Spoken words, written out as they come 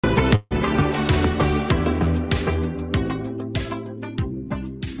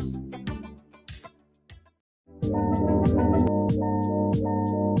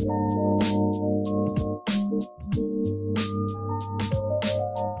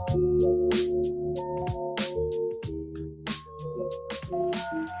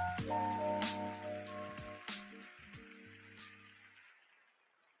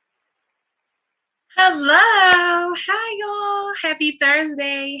Hello. Hi, y'all. Happy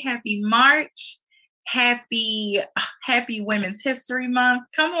Thursday. Happy March. Happy Women's History Month.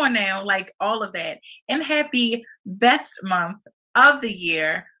 Come on now, like all of that. And happy best month of the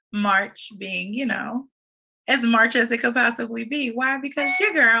year, March being, as March as it could possibly be. Why? Because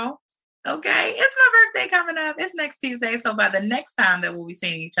your girl, okay, it's my birthday coming up. It's next Tuesday. So by the next time that we'll be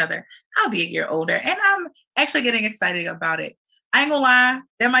seeing each other, I'll be a year older. And I'm actually getting excited about it. I ain't gonna lie,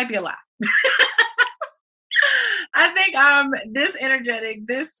 there might be a lie. I think this energetic,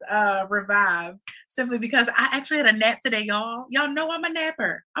 this revive, simply because I actually had a nap today, y'all. Y'all know I'm a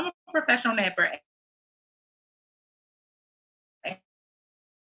napper. I'm a professional napper.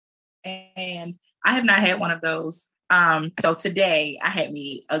 And I have not had one of those. So today I had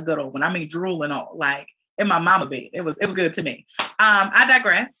me a good old one. I mean, drooling all like in my mama bed. It was good to me. I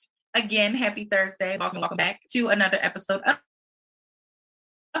digress. Again, happy Thursday. Welcome back to another episode of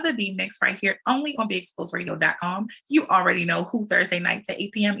the B Mix right here, only on BExposedRadio.com. You already know who Thursday nights at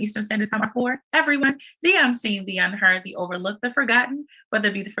 8 p.m. Eastern Standard Time are for. Everyone, the unseen, the unheard, the overlooked, the forgotten, whether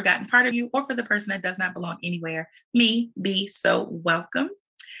it be the forgotten part of you or for the person that does not belong anywhere. Me, be so welcome.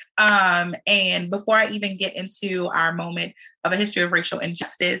 And before I even get into our moment of a history of racial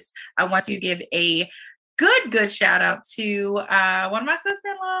injustice, I want to give a good shout out to one of my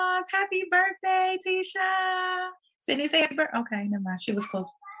sister-in-laws. Happy birthday, Tisha. Sydney, say happy birthday. Okay, never mind. She was close.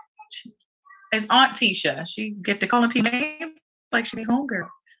 It's Aunt Tisha. She get to calling people names like she be homegirl.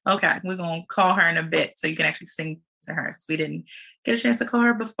 Okay, we're gonna call her in a bit so you can actually sing to her. So we didn't get a chance to call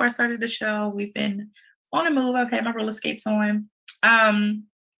her before I started the show. We've been on a move. I've had my roller skates on.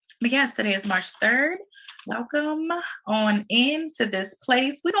 But yes, today is March 3rd. Welcome on into this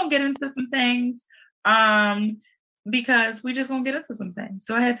place. We're gonna get into some things. Because we just gonna get into some things.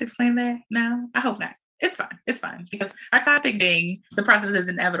 Do I have to explain that now? I hope not. It's fine because our topic being the process is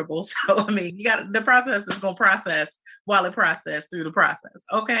inevitable. So I mean, the process is gonna process while it processes through the process.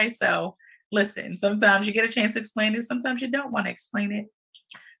 Okay, so listen. Sometimes you get a chance to explain it. Sometimes you don't want to explain it.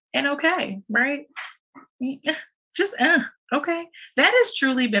 And okay, right? Just okay. That has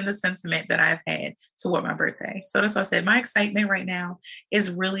truly been the sentiment that I've had toward my birthday. So that's why I said my excitement right now is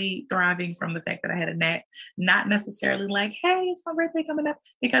really thriving from the fact that I had a nap, not necessarily like, hey, it's my birthday coming up.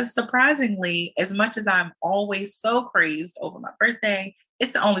 Because surprisingly, as much as I'm always so crazed over my birthday,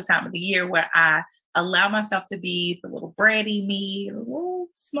 it's the only time of the year where I allow myself to be the little bratty me, a little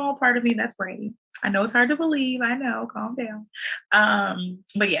small part of me that's bratty. I know it's hard to believe. I know, calm down.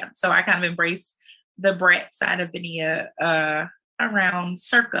 But yeah, so I kind of embrace the brat side of Benia around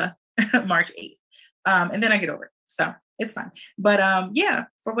circa March 8th. And then I get over it. So it's fine. But yeah,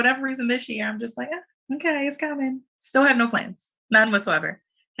 for whatever reason this year, I'm just like, okay, it's coming. Still have no plans. None whatsoever.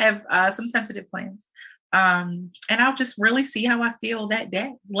 Have some sensitive plans. And I'll just really see how I feel that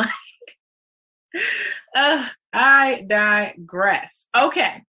day. Like, I digress.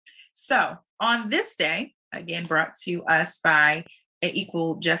 Okay. So on this day, again, brought to us by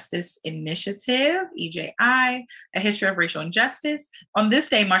Equal Justice Initiative, EJI, A History of Racial Injustice. On this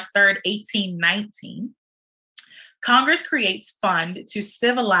day, March 3rd, 1819, Congress creates fund to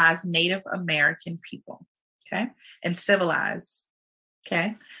civilize Native American people, okay? And civilize,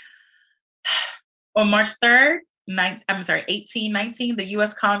 okay? On March 3rd, 1819, the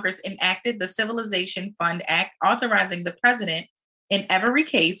U.S. Congress enacted the Civilization Fund Act, authorizing the president in every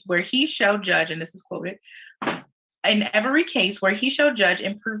case where he shall judge, and this is quoted, in every case where he shall judge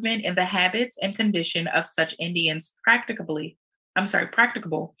improvement in the habits and condition of such Indians practicable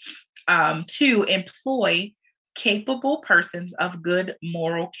to employ capable persons of good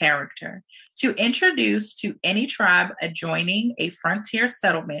moral character, to introduce to any tribe adjoining a frontier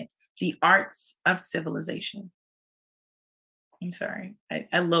settlement the arts of civilization. I'm sorry,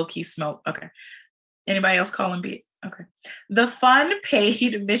 I low-key smoke. Okay. Anybody else calling me? Okay. The fund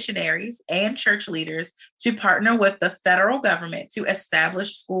paid missionaries and church leaders to partner with the federal government to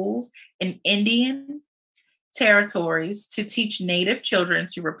establish schools in Indian territories to teach Native children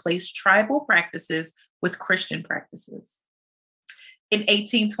to replace tribal practices with Christian practices. In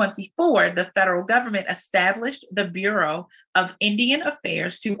 1824, the federal government established the Bureau of Indian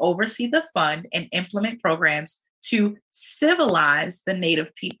Affairs to oversee the fund and implement programs to civilize the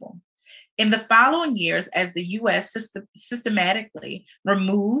Native people. In the following years, as the U.S. systematically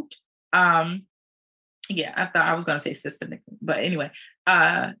removed, I thought I was going to say systematically, but anyway,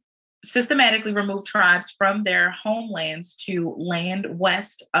 systematically removed tribes from their homelands to land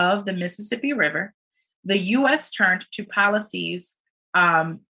west of the Mississippi River, the U.S. turned to policies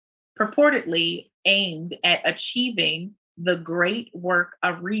purportedly aimed at achieving the great work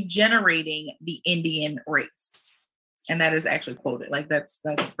of regenerating the Indian race. And that is actually quoted, like that's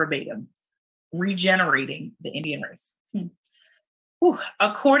verbatim. regenerating the Indian race. Whew.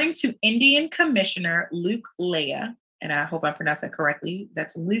 According to Indian Commissioner Luke Lea, and I hope I pronounced that correctly,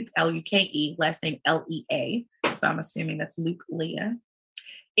 that's Luke, Luke, last name Lea. So I'm assuming that's Luke Lea.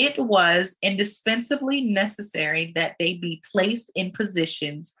 It was indispensably necessary that they be placed in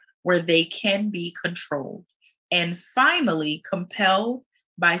positions where they can be controlled, and finally compelled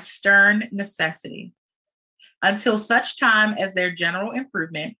by stern necessity, until such time as their general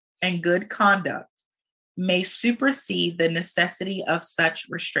improvement and good conduct may supersede the necessity of such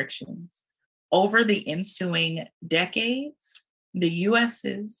restrictions. Over the ensuing decades, the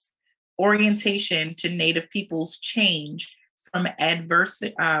U.S.'s orientation to Native peoples changed from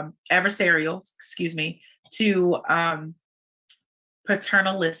adversarial, to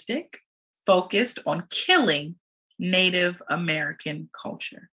paternalistic, focused on killing Native American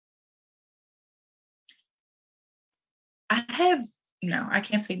culture. I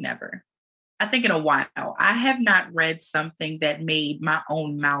can't say never. I think in a while, I have not read something that made my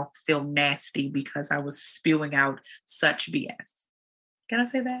own mouth feel nasty because I was spewing out such BS. Can I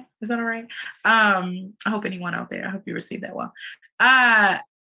say that? Is that all right? I hope anyone out there, I hope you received that well.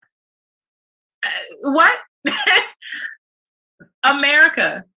 What?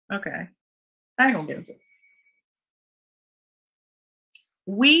 America. Okay. I ain't gonna get into it.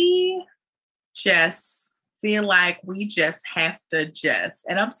 We just feel like we just have to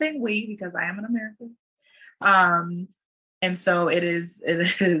and I'm saying we because I am an American. And so it is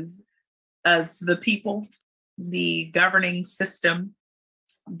the people, the governing system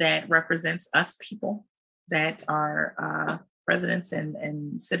that represents us people that are residents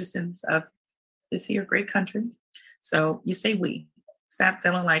and citizens of this here great country. So you say we. Stop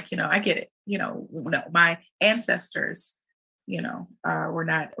feeling like, I get it. No, my ancestors, were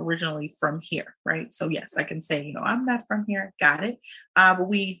not originally from here, right? So yes, I can say, I'm not from here. Got it. But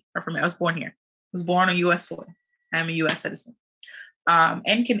we are from here. I was born here. I was born on U.S. soil. I'm a U.S. citizen.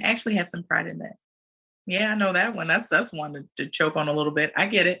 And can actually have some pride in that. Yeah, I know that one. That's one to choke on a little bit. I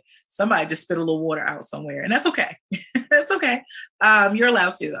get it. Somebody just spit a little water out somewhere, and that's okay. That's okay. You're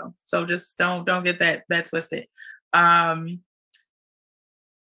allowed to though. So just don't get that twisted. And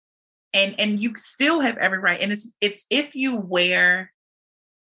you still have every right. And it's if you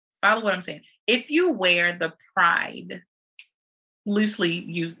follow what I'm saying. If you wear the pride, loosely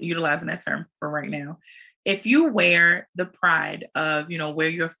utilizing that term for right now, if you wear the pride of, where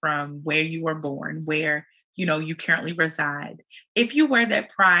you're from, where you were born, where, you currently reside, if you wear that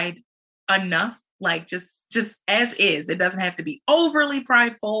pride enough, like just as is, it doesn't have to be overly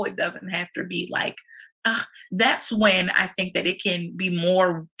prideful. It doesn't have to be like, that's when I think that it can be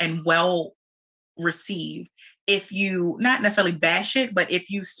more and well received if you not necessarily bash it, but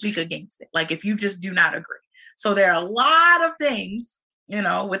if you speak against it, like if you just do not agree. So there are a lot of things,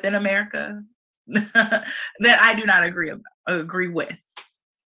 within America that I do not agree with.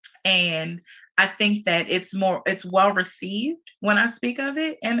 And I think that it's well received when I speak of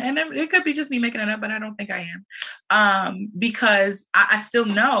it. And it could be just me making it up, but I don't think I am. Because I still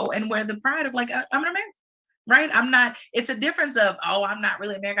know and wear the pride of like, I'm an American, right? I'm not, it's a difference of, I'm not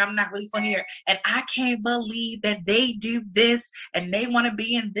really American. I'm not really from here. And I can't believe that they do this and they want to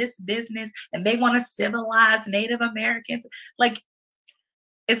be in this business and they want to civilize Native Americans. Like,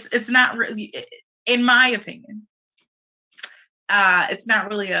 it's not really, in my opinion, it's not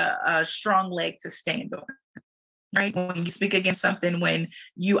really a strong leg to stand on, right? When you speak against something, when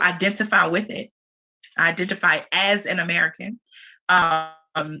you identify with it, identify as an American,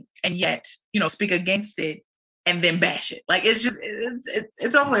 and yet, speak against it and then bash it. Like,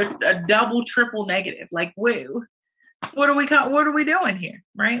 it's almost a double, triple negative. Like, what are we doing here,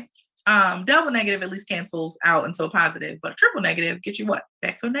 right? Double negative at least cancels out into a positive, but triple negative gets you what?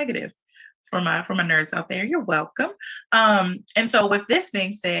 Back to a negative. For my nerds out there, you're welcome. And so with this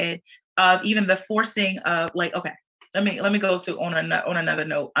being said, even the forcing of like, okay, let me go to on another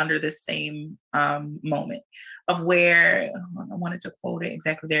note under this same moment of where I wanted to quote it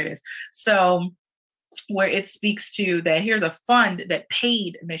exactly. There it is. So where it speaks to that here's a fund that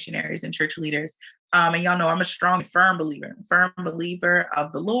paid missionaries and church leaders. And y'all know I'm a strong, firm believer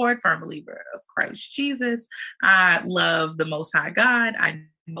of the Lord, firm believer of Christ Jesus. I love the Most High God. I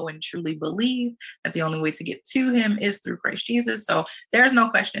know and truly believe that the only way to get to him is through Christ Jesus. So there's no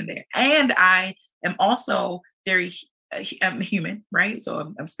question there. And I am also I'm human, right?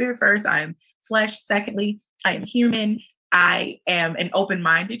 So I'm spirit first. I'm flesh. Secondly, I am human. I am an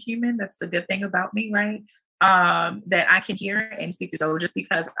open-minded human. That's the good thing about me, right? That I can hear and speak to. So just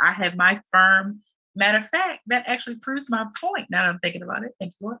because I have my firm, matter of fact, that actually proves my point. Now that I'm thinking about it,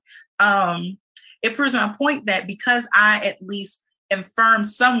 thank you, Lord. It proves my point that because I at least and firm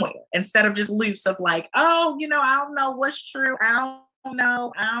somewhere instead of just loose of like, oh, I don't know what's true. I don't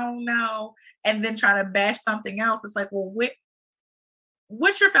know. And then trying to bash something else. It's like, well,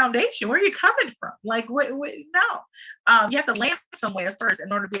 what's your foundation? Where are you coming from? Like, no. You have to land somewhere first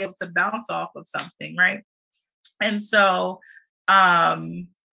in order to be able to bounce off of something, right? And so,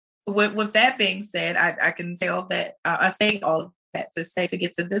 with that being said, I can say all that. I say all of that to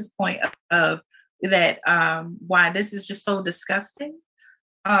get to this point of that, why this is just so disgusting.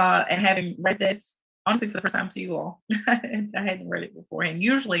 And having read this honestly for the first time to you all, I hadn't read it before, and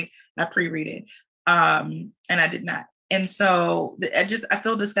usually I pre-read it, and I did not. And so I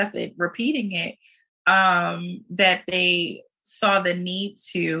feel disgusted repeating it, that they saw the need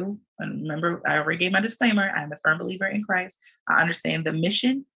to, and remember, I already gave my disclaimer, I'm a firm believer in Christ. I understand the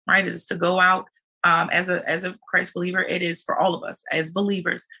mission, right? It is to go out, as a Christ believer. It is for all of us as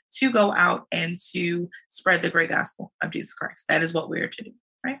believers to go out and to spread the great gospel of Jesus Christ. That is what we are to do,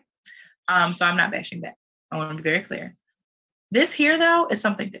 right? So I'm not bashing that. I want to be very clear. This here, though, is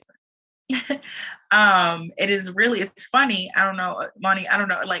something different. It's funny. I don't know, Monty, I don't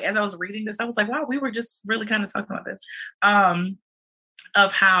know. Like, as I was reading this, I was like, wow, we were just really kind of talking about this,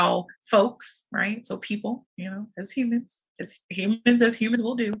 of how folks, right? So people, as humans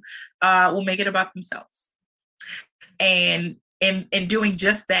will do, will make it about themselves. And in doing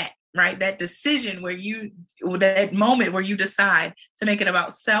just that, right? That decision that moment where you decide to make it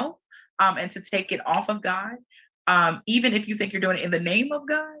about self, and to take it off of God, even if you think you're doing it in the name of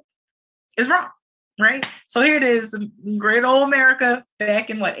God, is wrong, right? So here it is, great old America back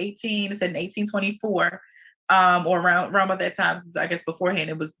in 1824, or around about that time. I guess beforehand,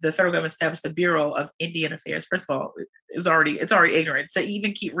 it was the federal government established the Bureau of Indian Affairs. First of all, it's already ignorant to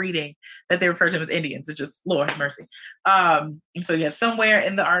even keep reading that they refer to them as Indians. It's just, Lord have mercy. And so you have somewhere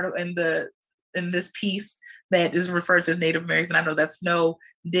in the article, in this piece, that is referred to as Native Americans. And I know that's no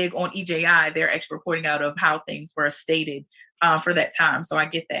dig on EJI. They're actually reporting out of how things were stated for that time. So I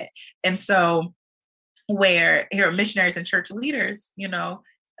get that. And so where here are missionaries and church leaders,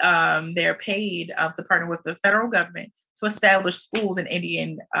 they're paid to partner with the federal government to establish schools in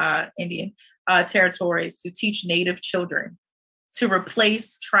Indian territories to teach Native children to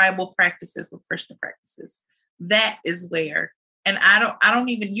replace tribal practices with Christian practices. That is where, and I don't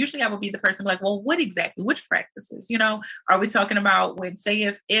even, usually I would be the person like, well, which practices, are we talking about when,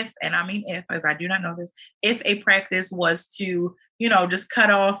 say if, and I mean if, as I do not know this, if a practice was to, just cut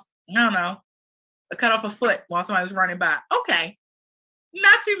off a foot while somebody was running by. Okay.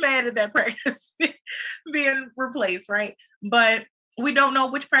 Not too mad at that practice being replaced, right? But we don't know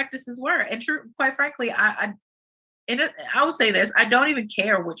which practices were. And quite frankly, I will say this, I don't even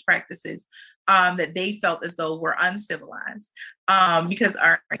care which practices that they felt as though were uncivilized. Because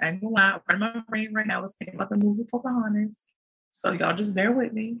I'm gonna lie, part of my brain right now was thinking about the movie Pocahontas. So y'all just bear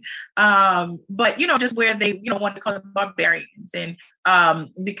with me. But just where they, wanted to call them barbarians. And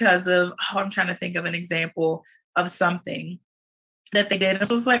because of, I'm trying to think of an example of something that they did. It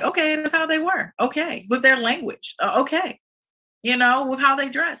was like, okay, that's how they were. Okay. With their language. Okay. With how they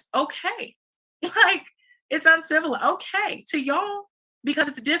dressed. Okay. Like, it's uncivilized. Okay. To y'all, because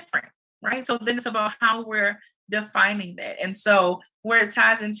it's different. Right. So then it's about how we're defining that. And so where it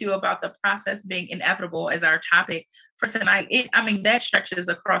ties into about the process being inevitable as our topic for tonight, that stretches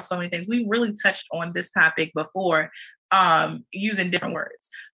across so many things. We really touched on this topic before, using different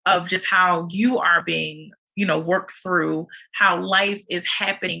words of just how you are being, worked through, how life is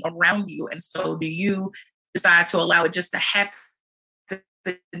happening around you. And so do you decide to allow it just to happen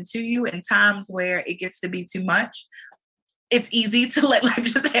to you in times where it gets to be too much? It's easy to let life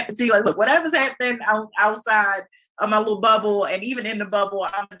just happen to you. Like, look, whatever's happening outside of my little bubble, and even in the bubble,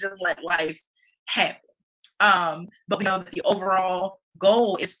 I'm just let life happen. But we know that the overall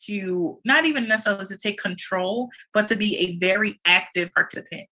goal is to not even necessarily to take control, but to be a very active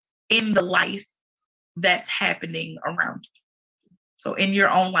participant in the life that's happening around you. So in your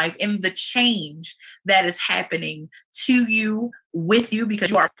own life, in the change that is happening to you, with you, because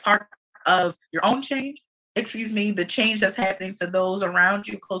you are part of your own change. The change that's happening to those around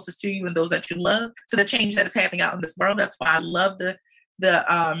you, closest to you, and those that you love, to the change that is happening out in this world. That's why I love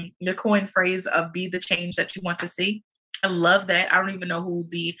the coin phrase of "be the change that you want to see." I love that. I don't even know who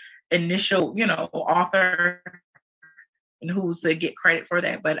the initial, author and who's to get credit for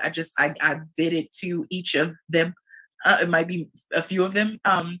that, but I bid it to each of them. It might be a few of them,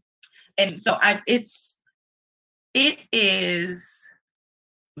 and so it is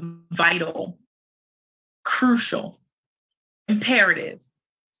vital, crucial, imperative.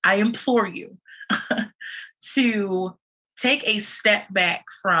 I implore you to take a step back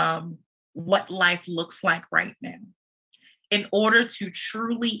from what life looks like right now in order to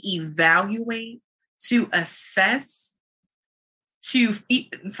truly evaluate, to assess,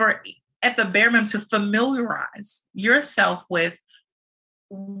 for at the bare minimum to familiarize yourself with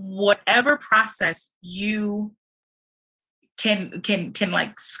whatever process you can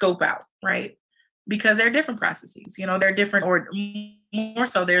like scope out, right? Because there are different processes, they're different, or more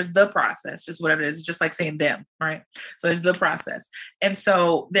so there's the process, just whatever it is, just like saying them, right? So there's the process. And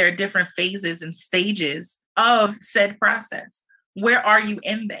so there are different phases and stages of said process. Where are you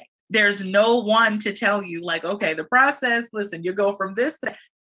in that? There's no one to tell you like, okay, the process, listen, you go from this to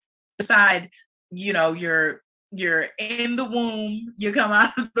decide, you're in the womb, you come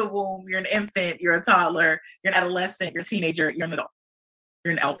out of the womb, you're an infant, you're a toddler, you're an adolescent, you're a teenager, you're an adult,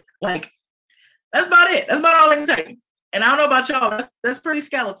 you're an elder. Like, that's about it. That's about all I can tell you. And I don't know about y'all, that's pretty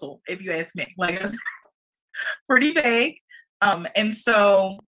skeletal, if you ask me. Like, it's pretty vague. And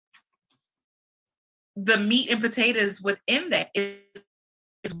so the meat and potatoes within that is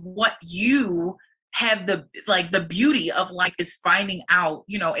what you have the beauty of life is finding out,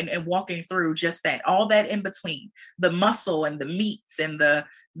 and walking through just that, all that in between, the muscle and the meats and the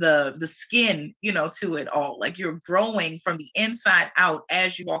skin, to it all. Like, you're growing from the inside out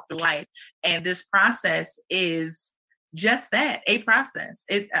as you walk through life. And this process is just that, a process.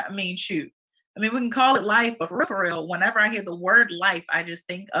 We can call it life, but for real, whenever I hear the word life, I just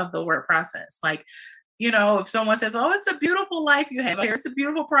think of the word process. Like, if someone says, oh, it's a beautiful life you have, or it's a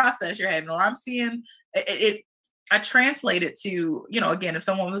beautiful process you're having, or I'm seeing it, I translate it to, again, if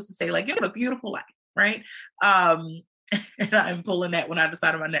someone was to say like, you have a beautiful life, right? And I'm pulling that one out the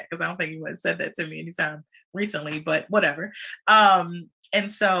side of my neck because I don't think anyone said that to me anytime recently, but whatever. And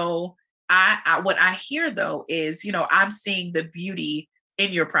so what I hear though is, I'm seeing the beauty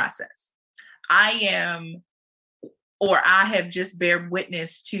in your process. I have just bear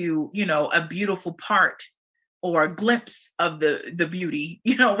witness to, a beautiful part or a glimpse of the beauty,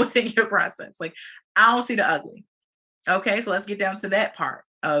 within your process. Like, I don't see the ugly. Okay, so let's get down to that part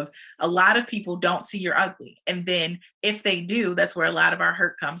of a lot of people don't see your ugly. And then if they do, that's where a lot of our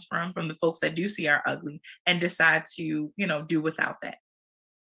hurt comes from the folks that do see our ugly and decide to, do without that,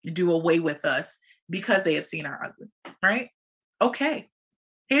 do away with us because they have seen our ugly, right? Okay,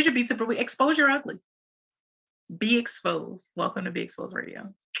 here's your pizza, but we expose your ugly. Be exposed. Welcome to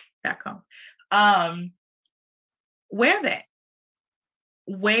BeExposedRadio.com. Wear that.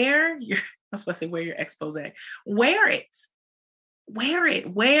 Wear your, I was supposed to say wear your expose. Wear it. Wear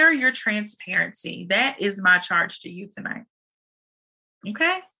it. Wear your transparency. That is my charge to you tonight.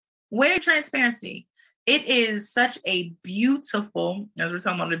 Okay? Wear transparency. It is such a beautiful, as we're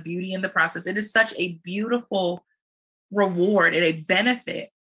talking about the beauty in the process, it is such a beautiful reward and a benefit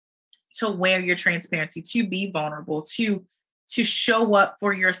to wear your transparency, to be vulnerable, to show up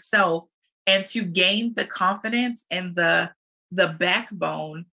for yourself, and to gain the confidence and the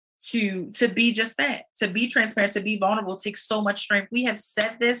backbone to be just that, to be transparent, to be vulnerable takes so much strength. We have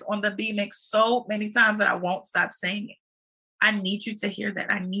said this on the B-Mix so many times that I won't stop saying it. I need you to hear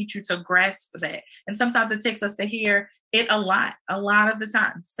that. I need you to grasp that. And sometimes it takes us to hear it a lot of the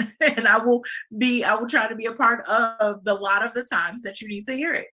times. And I will try to be a part of the lot of the times that you need to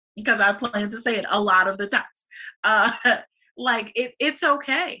hear it, because I plan to say it a lot of the times. It's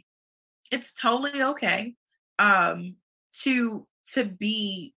okay. It's totally okay to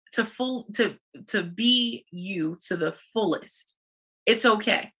be you to the fullest. It's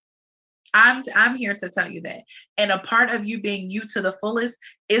okay. I'm here to tell you that. And a part of you being you to the fullest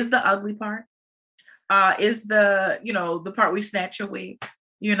is the ugly part. Is the part we snatch your wig.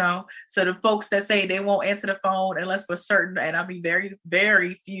 So the folks that say they won't answer the phone unless for certain, and I mean very,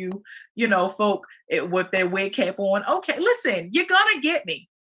 very few, folk with their wig cap on. Okay, listen, you're gonna get me.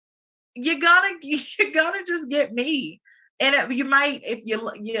 You're gonna just get me. And you might, if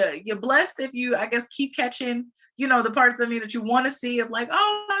you're blessed, if you, I guess, keep catching, the parts of me that you want to see of like,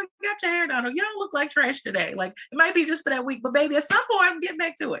 oh, you got your hair done, or you don't look like trash today. Like, it might be just for that week, but baby, at some point I'm getting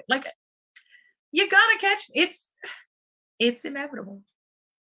back to it. Like, you're gonna catch, it's inevitable.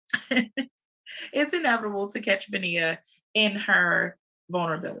 It's inevitable to catch Benia in her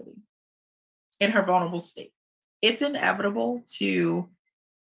vulnerability, in her vulnerable state. It's inevitable to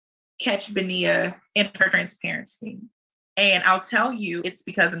catch Benia in her transparency. And I'll tell you, it's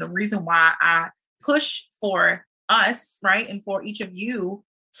because, and the reason why I push for us, right, and for each of you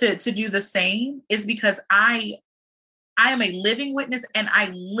to do the same is because I am a living witness, and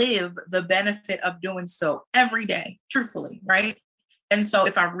I live the benefit of doing so every day, truthfully, right? And so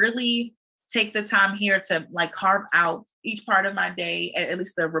if I really take the time here to like carve out each part of my day, at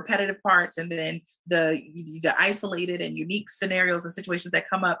least the repetitive parts, and then the isolated and unique scenarios and situations that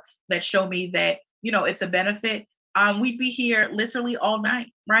come up that show me that, it's a benefit, we'd be here literally all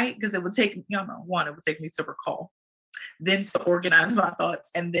night, right? Because it would take, one, it would take me to recall, then to organize my thoughts,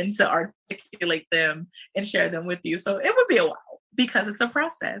 and then to articulate them and share them with you. So it would be a while because it's a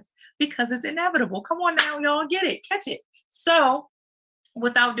process, because it's inevitable. Come on now, y'all, get it, catch it. So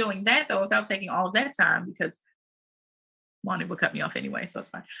without doing that, though, without taking all of that time, because Monty would cut me off anyway, so it's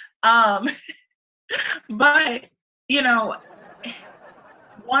fine. But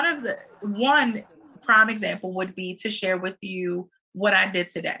one prime example would be to share with you what I did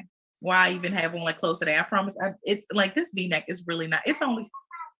today. Why I even have on like clothes today. I promise it's like this V-neck is really not, it's only,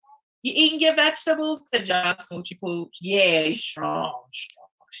 you eating your vegetables? Good job, Smoochie Pooch. Yeah, strong.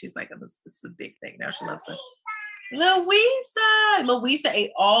 She's like, it's a big thing now. She loves it. Louisa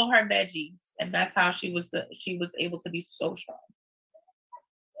ate all her veggies, and that's how she was able to be so strong.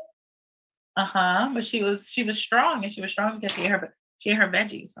 But she was strong, and she was strong because she ate her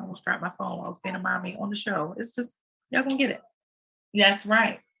veggies. I almost dropped my phone while I was being a mommy on the show. It's just, y'all gonna get it. That's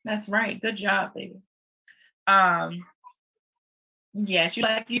right. Good job, baby. Yes, you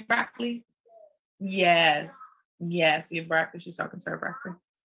like your broccoli? Yes, your broccoli. She's talking to her broccoli.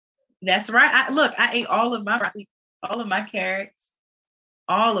 That's right. I ate all of my broccoli, all of my carrots,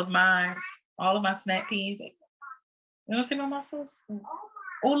 all of my snap peas. You don't see my muscles?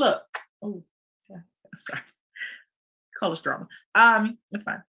 Oh, look. Oh, sorry. Color drama. It's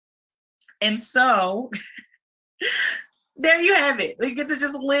fine. And so there you have it. You get to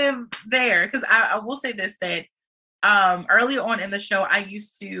just live there. Because I will say this, that early on in the show, I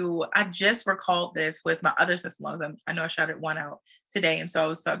just recalled this with my other sister-in-laws. I know I shouted one out today. And so I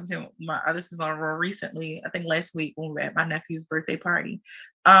was talking to my other sister-in-law recently, I think last week when we were at my nephew's birthday party.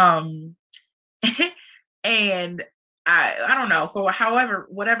 And I don't know, for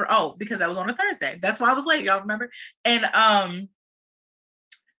whatever. Oh, because that was on a Thursday. That's why I was late. Y'all remember? And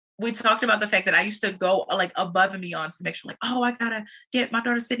we talked about the fact that I used to go like above and beyond to make sure, like, oh, I gotta get my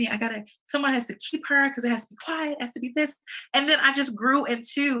daughter Sydney. Someone has to keep her because it has to be quiet. It has to be this. And then I just grew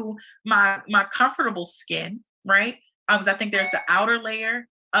into my comfortable skin, right? I think there's the outer layer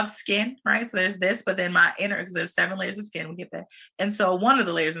of skin, right? So there's this, but then my inner, because there's 7 layers of skin, we get that. And so one of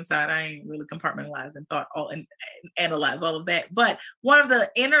the layers inside, I ain't really compartmentalized and thought and analyze all of that. But one of the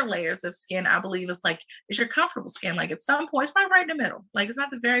inner layers of skin, I believe, is your comfortable skin. Like at some point, it's probably right in the middle. Like it's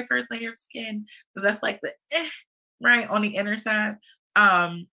not the very first layer of skin, because that's like the right on the inner side.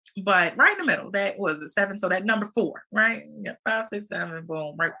 But right in the middle, that was a 7. So that number 4, right? Yeah, 5, 6, 7,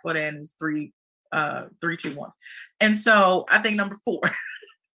 boom. Right before that is 3, 3, 2, 1. And so I think number 4.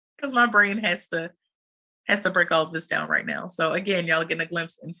 Because my brain has to break all of this down right now. So again, y'all are getting a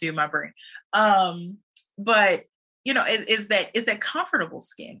glimpse into my brain. But it is that comfortable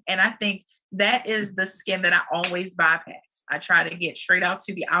skin. And I think that is the skin that I always bypass. I try to get straight out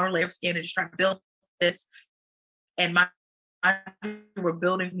to the outer layer of skin and just try to build this. And we're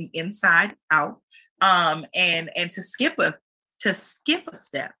building from the inside out. And to skip a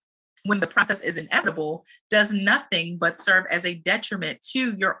step when the process is inevitable does nothing but serve as a detriment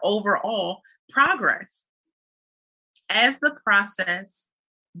to your overall progress. As the process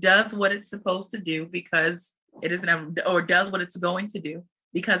does what it's supposed to do because it is or does what it's going to do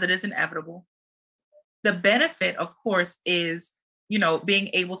because it is inevitable, the benefit, of course, is, being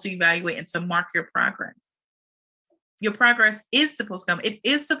able to evaluate and to mark your progress. Your progress is supposed to come. It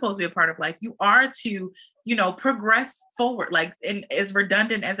is supposed to be a part of life. You are to, progress forward. Like, and as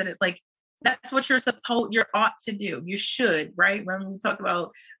redundant as it is, like, that's what you ought to do. You should, right? Remember we talked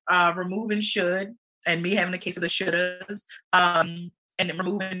about removing should and me having a case of the shouldas, and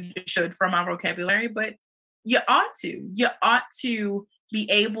removing should from our vocabulary. But you ought to be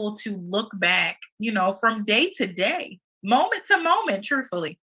able to look back, from day to day, moment to moment,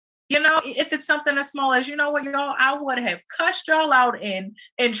 truthfully. If it's something as small as, what, y'all, I would have cussed y'all out in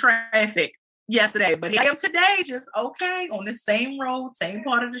traffic yesterday, but here I am today, just okay, on the same road, same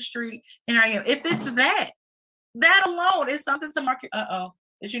part of the street. Here I am. If it's that alone is something to mark your,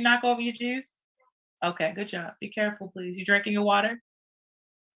 did you knock over your juice? Okay, good job. Be careful, please. You drinking your water?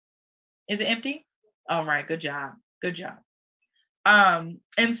 Is it empty? All right, good job. And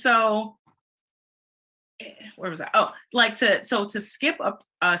so where was I? Oh, like to skip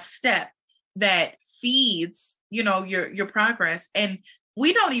a step that feeds, your progress. And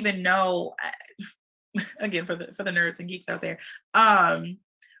we don't even know, again, for the nerds and geeks out there,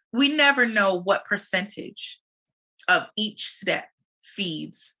 we never know what percentage of each step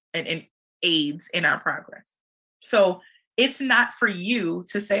feeds and aids in our progress. So it's not for you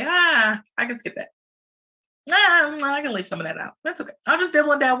to say, I can skip that. I can leave some of that out. That's okay. I'll just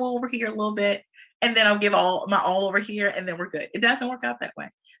dibble and dabble over here a little bit, and then I'll give all over here, and then we're good. It doesn't work out that way.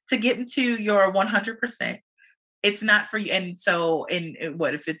 To get into your 100%, it's not for you. And so in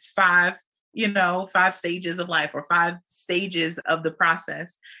what if it's five, 5 stages of life or 5 stages of the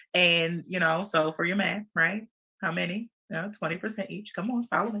process. And so for your math, right? How many? 20% each. Come on,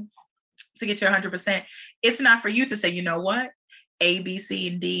 follow me. To get your 100%. It's not for you to say, you know what? A, B, C,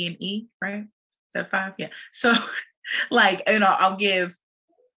 and D, and E, right? Is that 5? Yeah. So like, I'll give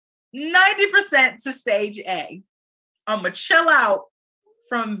 90% to stage A. I'm gonna chill out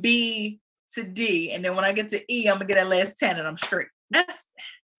from B to D. And then when I get to E, I'm gonna get that last 10 and I'm straight.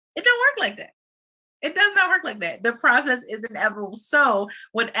 It don't work like that. It does not work like that. The process is inevitable. So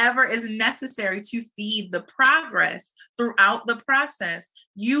whatever is necessary to feed the progress throughout the process,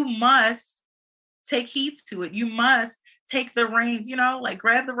 you must take heed to it. You must take the reins, like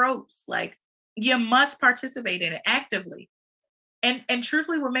grab the ropes. Like you must participate in it actively. And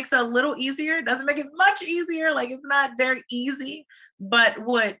truthfully, what makes it a little easier, doesn't make it much easier. Like it's not very easy, but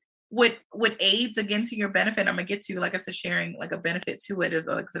what aids again to your benefit, I'm gonna get to, like I said, sharing like a benefit to it,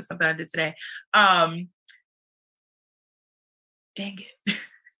 like something I did today. Dang it.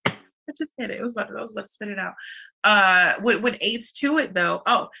 I just hit it. I was about to spit it out. What aids to it though,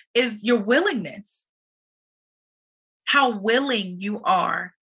 is your willingness. How willing you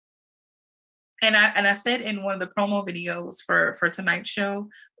are. And I said in one of the promo videos for tonight's show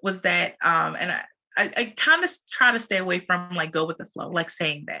was that, and I kind of try to stay away from like go with the flow, like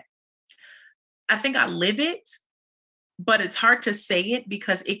saying that. I think I live it, but it's hard to say it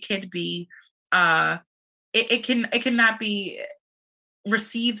because it could be, it cannot be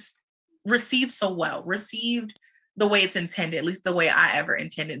received so well, received the way it's intended, at least the way I ever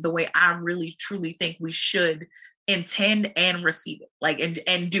intended, the way I really truly think we should intend and receive it, like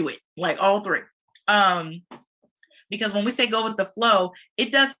and do it, like all three. Because when we say go with the flow,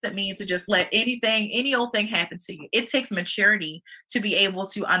 it doesn't mean to just let any old thing happen to you. It takes maturity to be able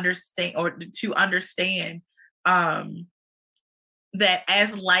to understand that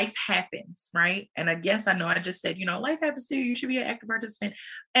as life happens, right? And I guess I know I just said, life happens to you, you should be an active participant.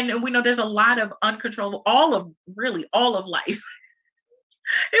 And we know there's a lot of uncontrollable, all of life,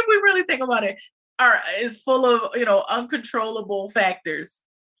 if we really think about it, is full of, uncontrollable factors.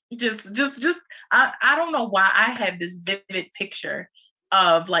 Just I don't know why I have this vivid picture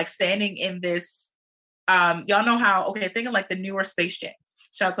of like standing in this, y'all know how, okay, thinking like the newer Space Jam,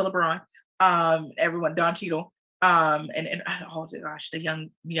 shout out to LeBron, everyone, Don Cheadle, and oh gosh, the young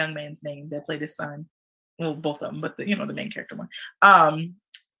man's name that played his son, well, both of them, but the main character one,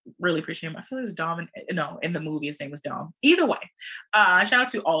 really appreciate him. I feel it was Dom, in the movie his name was Dom. Either way, shout out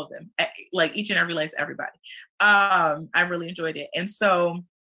to all of them, like each and every last everybody. I really enjoyed it. And so,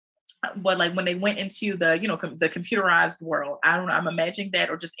 but like when they went into the the computerized world, I don't know, I'm imagining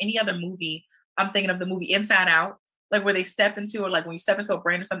that, or just any other movie. I'm thinking of the movie Inside Out, like where they step into, or like when you step into a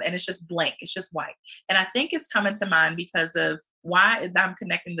brain or something and it's just blank, it's just white. And I think it's coming to mind because of why I'm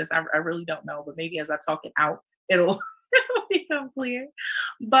connecting this. I really don't know, but maybe as I talk it out, it'll become clear.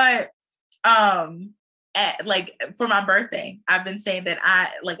 But like for my birthday, I've been saying that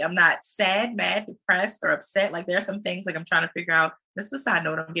I'm not sad, mad, depressed, or upset. Like there are some things like I'm trying to figure out. This is a side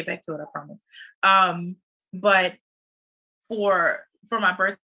note. I'll get back to it, I promise. But for my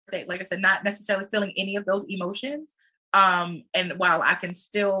birthday, like I said, not necessarily feeling any of those emotions. And while I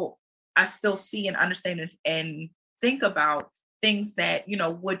still see and understand and think about things that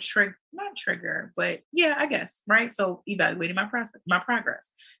would not trigger, but yeah, I guess, right? So evaluating my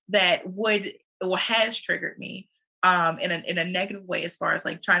progress that would or has triggered me in a negative way, as far as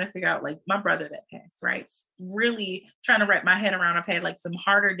like trying to figure out like my brother that passed, right? Really trying to wrap my head around. I've had like some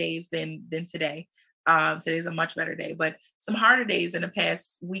harder days than today. Today's a much better day, but some harder days in the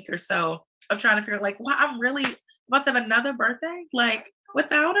past week or so of trying to figure out like, wow, I'm really about to have another birthday, like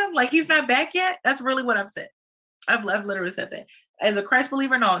without him, like he's not back yet. That's really what I've said. I've literally said that as a Christ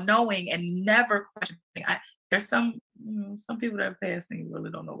believer, knowing and never questioning. There's some people that pass and you really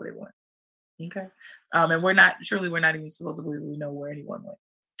don't know where they went. Okay. And we're not even supposed to believe we know where anyone went.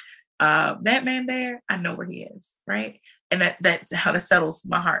 That man there, I know where he is, right? And that's how that settles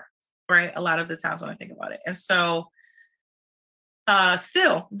my heart, right? A lot of the times when I think about it. And so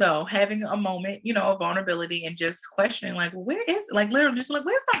still though, having a moment, of vulnerability and just questioning, like, well, where is it? Like literally just like,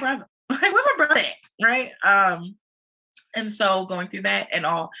 where's my brother? Like, where's my brother at? Right. And so going through that and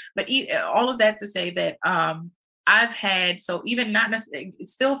all, but all of that to say that I've had, so even not necessarily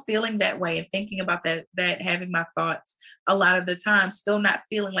still feeling that way and thinking about that having my thoughts a lot of the time, still not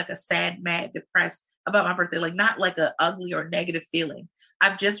feeling like a sad, mad, depressed about my birthday, like not like a ugly or negative feeling.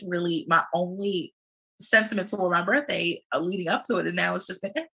 I've just really, my only sentiment toward my birthday leading up to it, and now it's just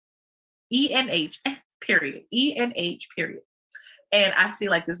been ENH, period. ENH, period. and I see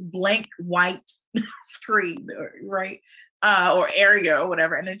like this blank white screen, right? Or area or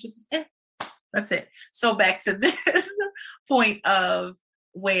whatever. And it just, that's it. So back to this point of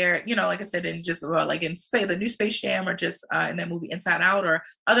where, like I said, in just like in space, the new Space Jam, or just in that movie Inside Out, or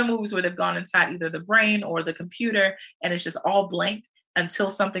other movies where they've gone inside either the brain or the computer, and it's just all blank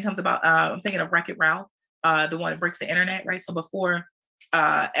until something comes about. I'm thinking of Wreck-It Ralph, the one that breaks the internet, right? So before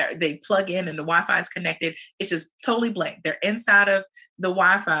they plug in and the Wi-Fi is connected, it's just totally blank. They're inside of the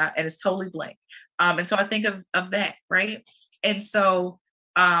Wi-Fi and it's totally blank. And so I think of that, right? And so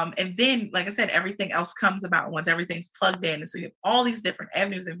and then, like I said, everything else comes about once everything's plugged in. And so you have all these different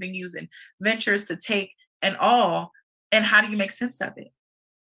avenues and venues and ventures to take and all. And how do you make sense of it?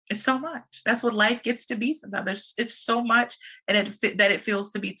 It's so much. That's what life gets to be sometimes. It's so much, and that it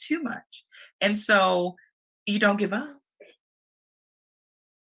feels to be too much. And so you don't give up.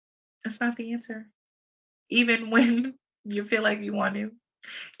 That's not the answer. Even when you feel like you want to,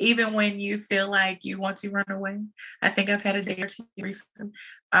 even when you feel like you want to run away. I think I've had a day or two recently.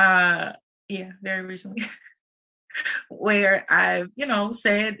 Very recently. Where I've,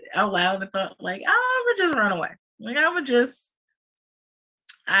 said out loud and thought like, I would just run away. Like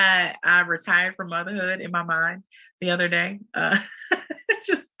I retired from motherhood in my mind the other day.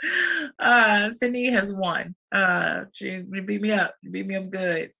 Just Sydney has won. She beat me up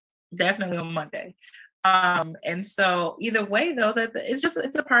good. Definitely on Monday. And so either way though, that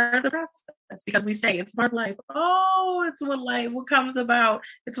it's a part of the process, because we say it's part of life. Oh, it's what comes about.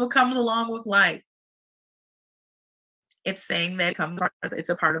 It's what comes along with life. It's saying that it's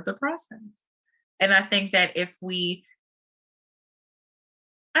a part of the process. And I think that if we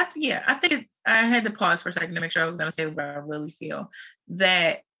I think I had to pause for a second to make sure I was going to say what I really feel.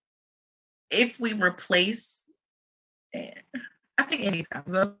 That if we replace, I think anytime,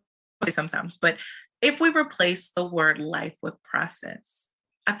 I'll say sometimes, but if we replace the word life with process,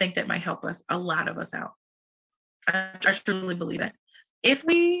 I think that might help a lot of us out. I truly believe that. If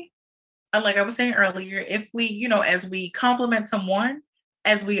we, like I was saying earlier, if we, as we compliment someone,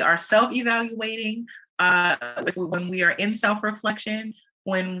 as we are self-evaluating, when we are in self-reflection,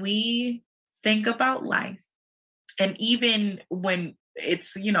 when we think about life, and even when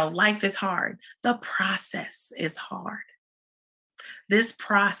it's, life is hard, the process is hard. This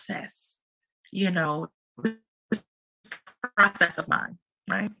process, this process of mine,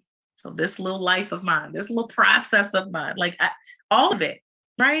 right? So this little life of mine, this little process of mine, all of it,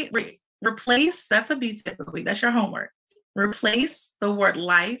 right? Replace, that's a B tip of the week. That's your homework. Replace the word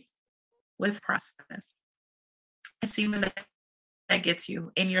life with process. And see what that gets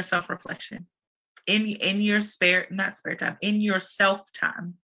you in your self-reflection, in your not spare time, in your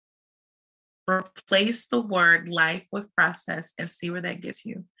self-time. Replace the word life with process and see where that gets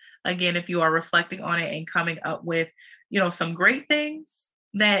you. Again, if you are reflecting on it and coming up with, some great things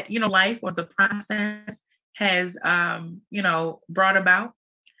that, life or the process has, brought about,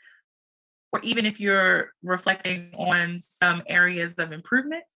 or even if you're reflecting on some areas of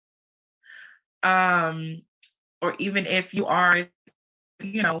improvement, or even if you are,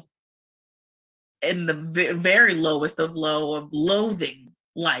 in the very lowest of low of loathing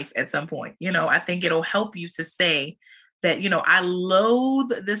life at some point, I think it'll help you to say that, I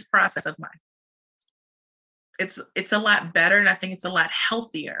loathe this process of mine. It's a lot better, and I think it's a lot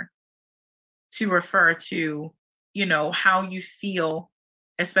healthier to refer to, how you feel,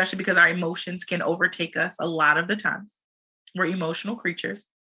 especially because our emotions can overtake us a lot of the times. We're emotional creatures.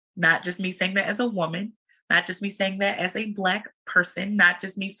 Not just me saying that as a woman, not just me saying that as a Black person, not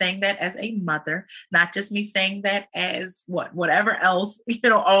just me saying that as a mother, not just me saying that as whatever else,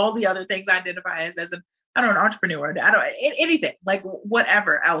 all the other things I identify as an entrepreneur, anything, like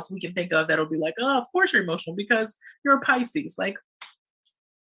whatever else we can think of that'll be like, oh, of course you're emotional because you're a Pisces. Like,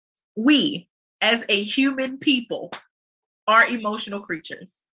 we as a human people are emotional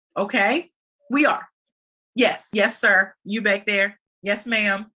creatures. Okay? We are. Yes, sir. You back there. Yes,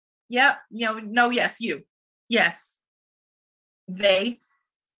 ma'am. Yep. No, yes, you. Yes. They,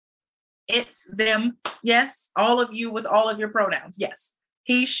 it's, them. Yes. All of you with all of your pronouns. Yes.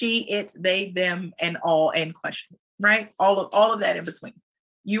 He, she, it, they, them, and all, and question. Right? All of that in between.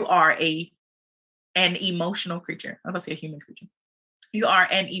 You are an emotional creature. I'm going to say a human creature. You are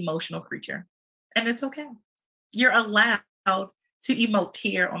an emotional creature. And it's okay. You're allowed to emote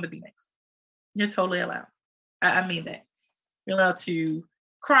here on the B-Mix. You're totally allowed. I mean that. You're allowed to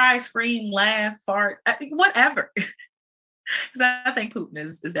cry, scream, laugh, fart, whatever. Because I think Putin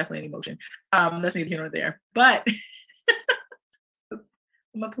is definitely an emotion. That's neither here nor there. But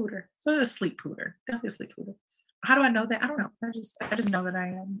I'm a pooter. So I'm a sleep pooter. Definitely a sleep pooter. How do I know that? I don't know. I just know that I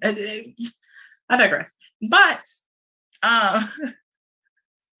am. I digress. But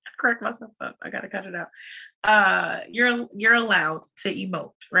crack myself up. I gotta cut it out. You're allowed to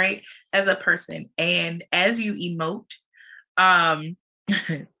emote, right? As a person. And as you emote, um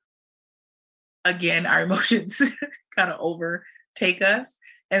again, our emotions kind of overtake us.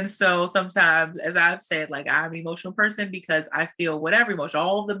 And so sometimes, as I've said, like I'm an emotional person because I feel whatever emotion,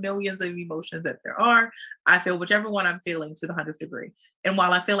 all the millions of emotions that there are, I feel whichever one I'm feeling to the 100th degree. And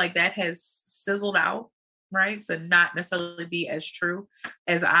while I feel like that has sizzled out, right, to not necessarily be as true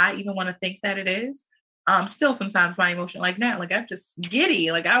as I even want to think that it is, still sometimes my emotion, like now, like I'm just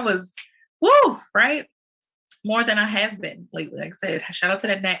giddy, like I was, woo, right, more than I have been lately. Like I said, shout out to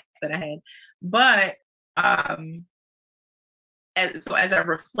that nap that I had. But so as I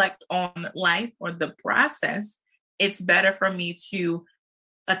reflect on life or the process, it's better for me to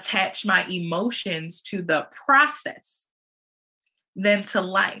attach my emotions to the process than to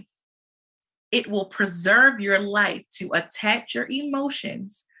life. It will preserve your life to attach your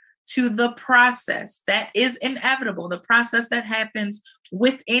emotions to the process that is inevitable, the process that happens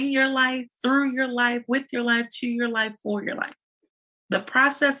within your life, through your life, with your life, to your life, for your life. The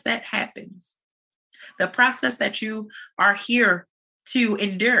process that happens, the process that you are here to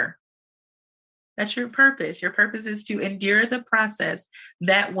endure. That's your purpose. Your purpose is to endure the process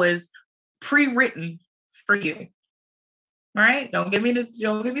that was pre-written for you. All right. Don't get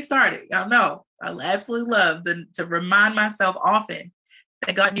me started. Y'all know I absolutely love to remind myself often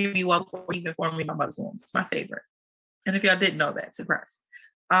that God knew me well before even formed me in my mother's womb. It's my favorite. And if y'all didn't know that, surprise.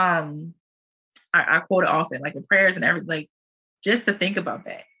 I quote it often, like in prayers and everything, like just to think about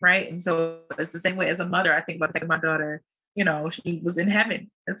that, right? And so it's the same way as a mother. I think about my daughter. You know, she was in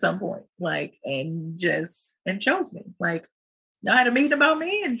heaven at some point, like, and chose me. Like, y'all had a meeting about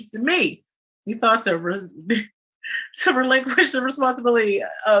me and me. You thought to relinquish the responsibility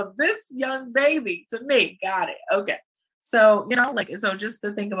of this young baby to me. Got it. Okay. So, so just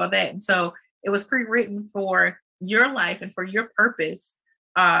to think about that. And so it was pre-written for your life and for your purpose,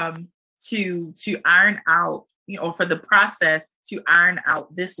 to iron out, for the process to iron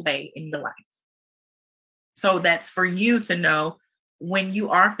out this way in your life. So that's for you to know when you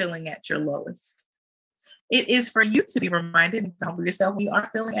are feeling at your lowest. It is for you to be reminded and tell yourself when you are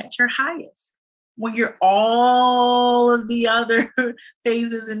feeling at your highest. When you're all of the other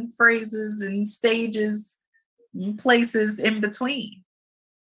phases and phrases and stages and places in between,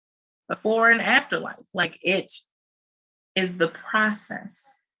 before and after life, like it is the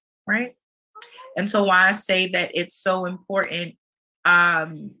process, right? And so why I say that it's so important,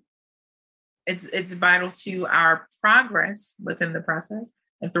 it's vital to our progress within the process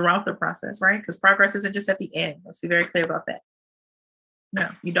and throughout the process, right? Because progress isn't just at the end. Let's be very clear about that. No,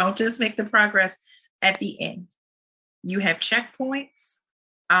 you don't just make the progress at the end. You have checkpoints.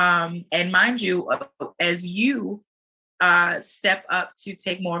 And mind you, as you step up to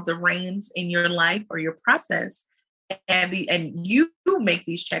take more of the reins in your life or your process, and you make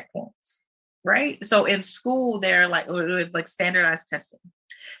these checkpoints, right? So in school, they're like standardized testing.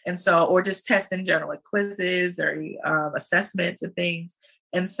 And so, or just tests in general, like quizzes or assessments and things.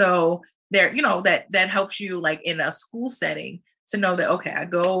 And so there, that helps you, like in a school setting, to know that, okay, I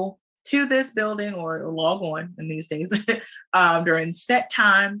go to this building or log on in these days during set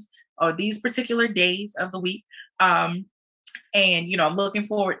times or these particular days of the week. And, I'm looking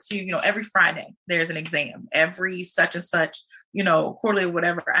forward to, every Friday there's an exam, every such and such, quarterly or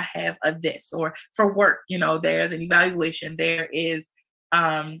whatever, I have a this, or for work, there's an evaluation. There is,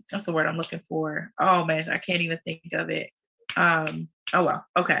 what's the word I'm looking for? Oh man, I can't even think of it. Oh well,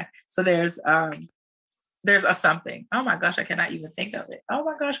 okay. So there's a something. Oh my gosh, I cannot even think of it. Oh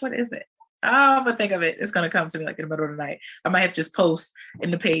my gosh, what is it? Oh, I'm gonna think of it. It's gonna come to me like in the middle of the night. I might have to just post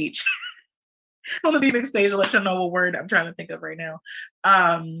in the page on the BMX page to let you know what word I'm trying to think of right now.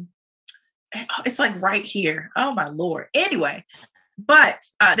 It's like right here. Oh my Lord. Anyway, but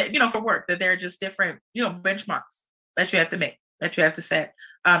for work, that there are just different, benchmarks that you have to make, that you have to set,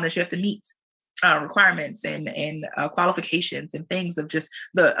 that you have to meet, requirements and qualifications and things of just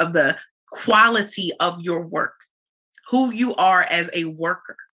the quality of your work, who you are as a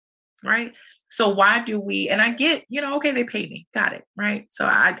worker, right? So why do we, and I get, okay, they pay me, got it, right? So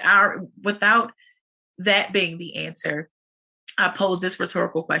I without that being the answer, I pose this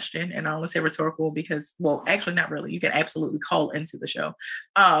rhetorical question, and I only say rhetorical because, well, actually not really. You can absolutely call into the show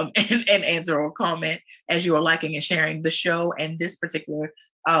and answer or comment as you are liking and sharing the show and this particular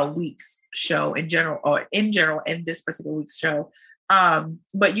week's show in general, in this particular week's show.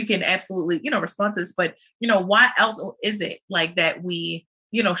 But you can absolutely, respond to this. But, why else is it like that we,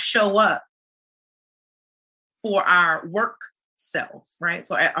 show up for our work selves, right?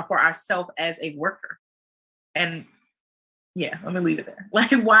 So for ourselves as a worker. And Yeah, let me leave it there.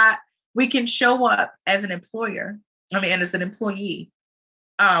 Like, why we can show up as an employer, and as an employee,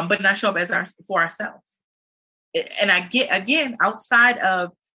 but not show up as for ourselves. And I get, again, outside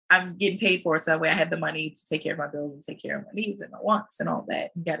of I'm getting paid for it, so that way I have the money to take care of my bills and take care of my needs and my wants and all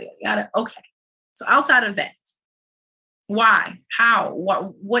that, yada yada yada. Okay, so outside of that, why, how,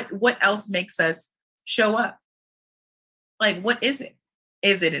 what else makes us show up? Like, what is it?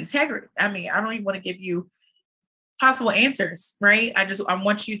 Is it integrity? I don't even want to give you possible answers, right? I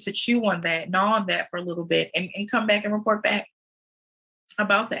want you to chew on that, gnaw on that for a little bit, and come back and report back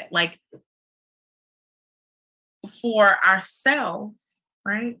about that. Like, for ourselves,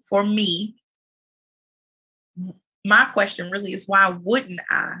 right? For me, my question really is, why wouldn't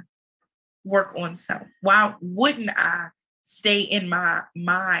I work on self? Why wouldn't I stay in my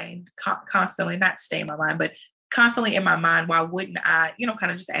mind constantly, not stay in my mind, but constantly in my mind? Why wouldn't I,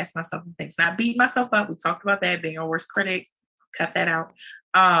 kind of just ask myself things, not beat myself up? We talked about that, being our worst critic, cut that out.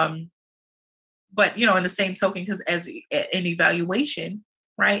 But, in the same token, because as an evaluation,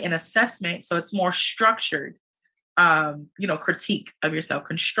 right, an assessment, so it's more structured, critique of yourself,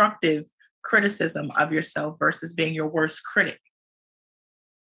 constructive criticism of yourself versus being your worst critic.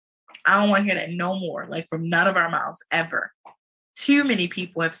 I don't want to hear that no more, like from none of our mouths ever. Too many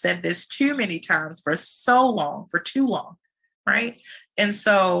people have said this too many times for too long, right? And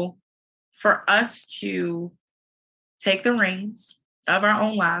so for us to take the reins of our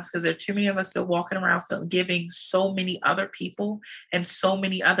own lives, because there are too many of us still walking around giving so many other people and so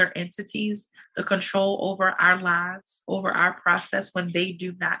many other entities the control over our lives, over our process, when they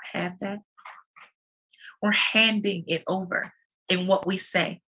do not have that. We're handing it over in what we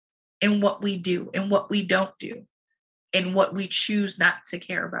say, in what we do, in what we don't do, in what we choose not to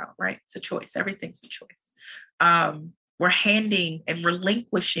care about, right? It's a choice. Everything's a choice. We're handing and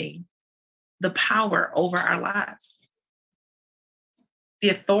relinquishing the power over our lives, the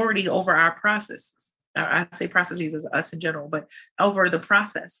authority over our processes. I say processes as us in general, but over the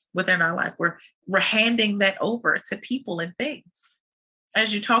process within our life. We're handing that over to people and things.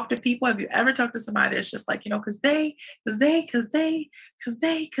 As you talk to people, have you ever talked to somebody that's just like, because they,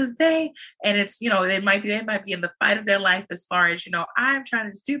 and it's, they might be in the fight of their life as far as, I'm trying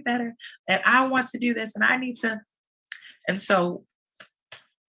to just do better, and I want to do this, and I need to. And so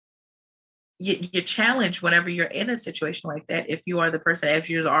you challenge whenever you're in a situation like that. If you are the person, as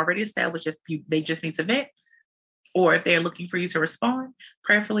you're already established, they just need to vent, or if they're looking for you to respond,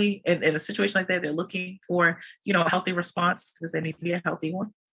 prayerfully in a situation like that, they're looking for, a healthy response, because it needs to be a healthy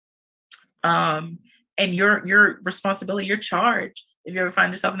one. And your responsibility, your charge, if you ever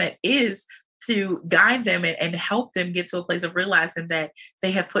find yourself in that, is to guide them and help them get to a place of realizing that they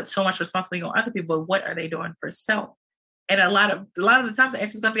have put so much responsibility on other people, but what are they doing for self? And a lot of the times the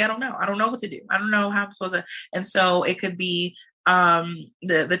answer is going to be, I don't know what to do. I don't know how I'm supposed to. And so it could be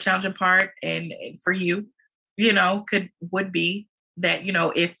the challenging part, and for you, would be that,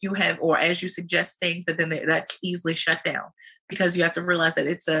 if you have, or as you suggest things, that then that's easily shut down, because you have to realize that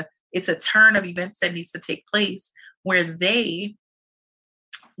it's a turn of events that needs to take place, where they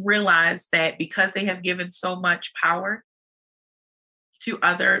realize that because they have given so much power to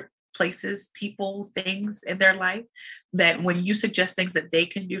other places, people, things in their life, that when you suggest things that they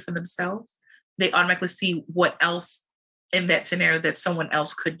can do for themselves, they automatically see what else in that scenario that someone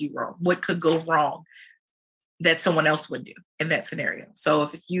else could do wrong, what could go wrong that someone else would do in that scenario. So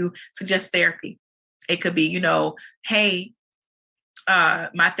if you suggest therapy, it could be, hey,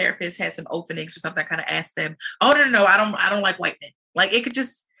 my therapist has some openings or something. I kind of ask them, oh, no, I don't like white men. Like, it could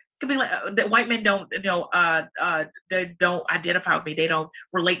be like that white men don't, they don't identify with me. They don't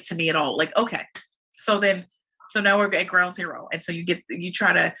relate to me at all. Like, okay. So now we're at ground zero. And so you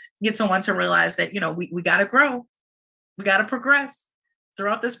try to get someone to realize that, we got to grow. We got to progress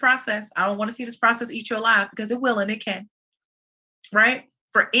throughout this process. I don't want to see this process eat you alive, because it will, and it can, right?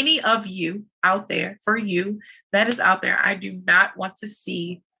 For any of you out there, for you that is out there, I do not want to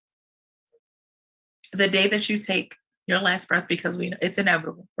see the day that you take your last breath, because we know it's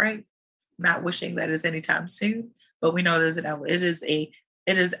inevitable, right? Not wishing that is anytime soon, but we know it is inevitable. It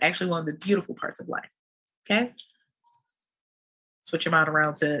is actually one of the beautiful parts of life. Okay. Switch your mind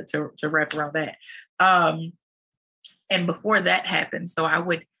around to wrap around that. And before that happens, though, I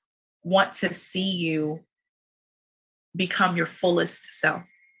would want to see you become your fullest self,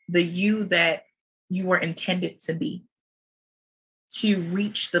 the you that you were intended to be, to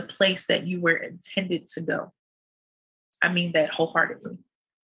reach the place that you were intended to go. I mean that wholeheartedly.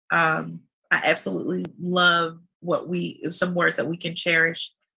 I absolutely love some words that we can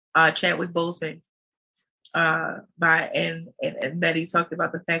cherish. Chadwick Boseman, and that he talked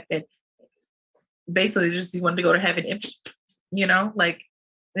about the fact that basically just he wanted to go to heaven empty. like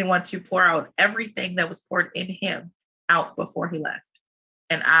they want to pour out everything that was poured in him out before he left.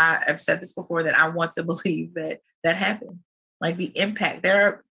 And I have said this before, that I want to believe that that happened. Like the impact, there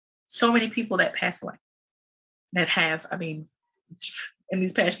are so many people that pass away that have, in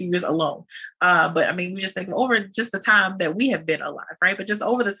these past few years alone. But we just think over just the time that we have been alive, right? But just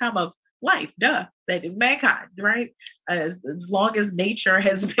over the time of life, that mankind, right? As long as nature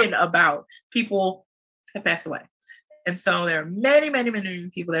has been about, people have passed away. And so there are many, many, many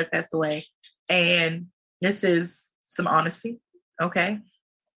people that have passed away. And this is some honesty, okay?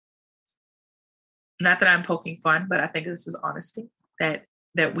 Not that I'm poking fun, but I think this is honesty, that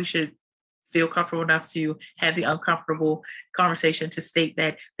we should feel comfortable enough to have the uncomfortable conversation to state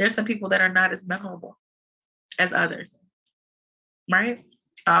that there's some people that are not as memorable as others, right?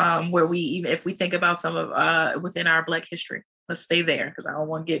 Where we, even if we think about some of within our Black history, let's stay there, because I don't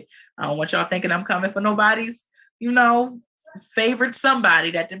want y'all thinking I'm coming for nobody's, favorite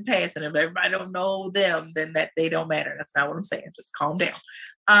somebody that didn't pass, and if everybody don't know them, then that they don't matter. That's not what I'm saying. Just calm down.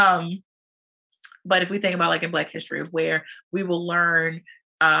 But if we think about like in Black history, where we will learn,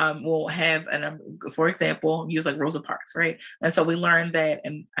 we'll have, for example, use like Rosa Parks, right? And so we learned that,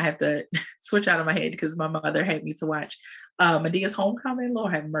 and I have to switch out of my head because my mother had me to watch Medea's Homecoming,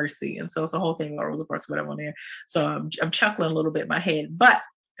 Lord have mercy. And so it's a whole thing about Rosa Parks, whatever on there. So I'm chuckling a little bit in my head, but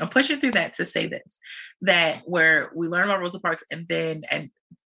I'm pushing through that to say this, that where we learn about Rosa Parks, and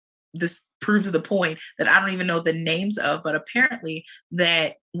this proves the point that I don't even know the names of, but apparently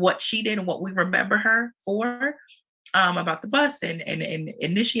that what she did and what we remember her for, about the bus and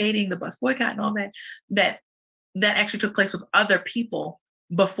initiating the bus boycott and all that actually took place with other people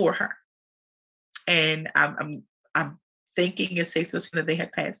before her. And I'm thinking it's safe to assume that they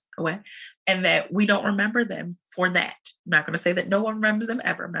had passed away, and that we don't remember them for that. I'm not going to say that no one remembers them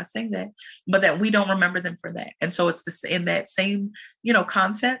ever. I'm not saying that, but that we don't remember them for that. And so it's this, in that same,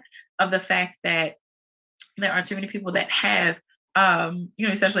 concept of the fact that there are too many people that have,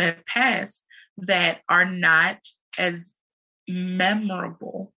 essentially have passed, that are not as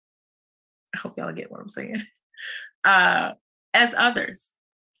memorable. I hope y'all get what I'm saying. As others.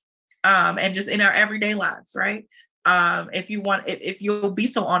 And just in our everyday lives, right? If you'll be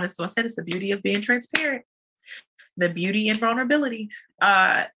so honest, so I said it's the beauty of being transparent, the beauty and vulnerability,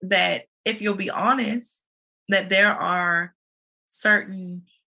 that if you'll be honest, that there are certain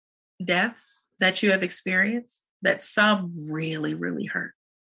deaths that you have experienced that some really, really hurt,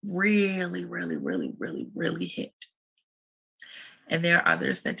 really, really, really, really, really hit. And there are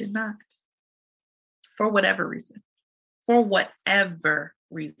others that did not, for whatever reason.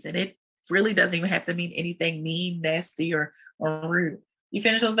 It really doesn't even have to mean anything mean, nasty, or rude. You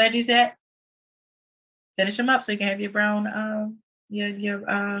finish those veggies yet? Finish them up so you can have your brown,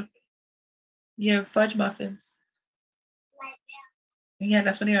 your fudge muffins. Yeah,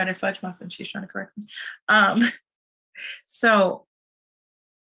 that's what they are. They're fudge muffins. She's trying to correct me. So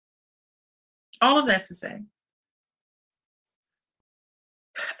all of that to say,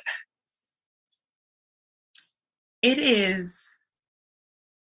 it's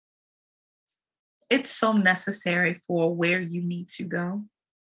so necessary for where you need to go,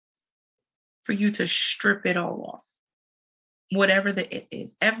 for you to strip it all off. Whatever it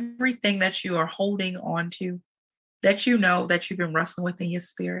is, everything that you are holding on to, that that you've been wrestling with in your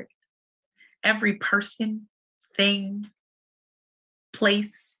spirit, every person, thing,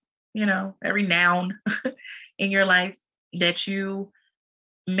 place, every noun in your life that you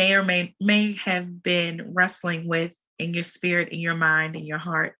may or may have been wrestling with in your spirit, in your mind, in your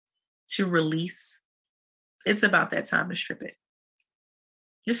heart, to release. It's about that time to strip it.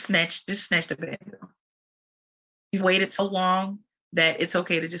 Just snatch the band off. You've waited so long that it's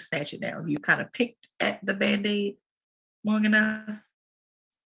okay to just snatch it down. You kind of picked at the Band-Aid long enough,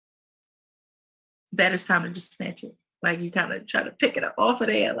 that it's time to just snatch it. Like you kind of try to pick it up off of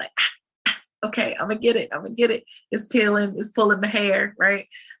there, like, okay, I'm gonna get it. It's peeling, it's pulling the hair, right?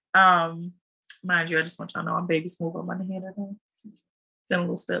 Mind you, I just want y'all to know I'm baby smooth on my head. I think feeling a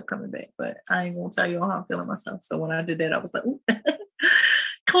little stub coming back, but I ain't gonna tell you how I'm feeling myself. So when I did that, I was like, ooh.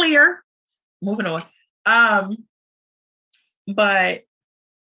 Clear. Moving on. But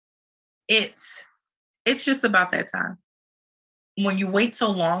it's just about that time. When you wait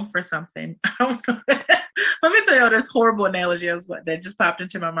so long for something, I don't know. Let me tell you this horrible analogy that just popped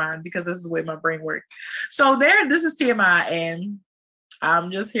into my mind, because this is the way my brain works. So this is TMI, and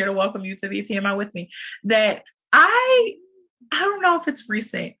I'm just here to welcome you to be TMI with me. That I don't know if it's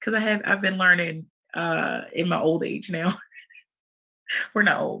recent, because I've been learning in my old age now. We're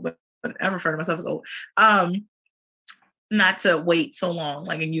not old, but I refer to myself as old. not to wait so long,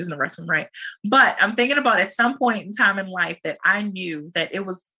 like in using the restroom, right? But I'm thinking about at some point in time in life that I knew that it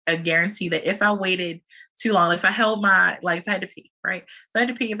was a guarantee that if I waited too long, if I held my, like if I had to pee, right? If I had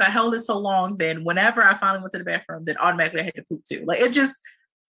to pee, if I held it so long, then whenever I finally went to the bathroom, then automatically I had to poop too. Like it just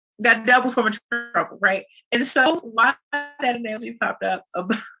got double for my trouble, right? And so why that analogy popped up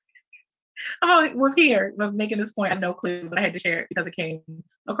about with here, of making this point, I had no clue, but I had to share it because it came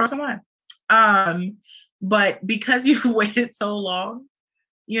across my mind. But because you waited so long,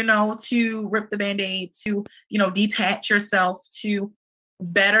 to rip the Band-Aid, to, detach yourself, to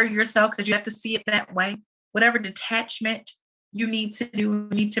better yourself, because you have to see it that way. Whatever detachment you need to do,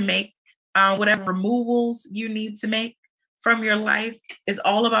 need to make, whatever removals you need to make from your life is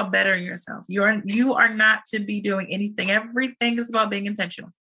all about bettering yourself. You are not to be doing anything. Everything is about being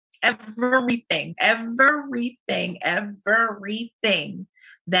intentional. Everything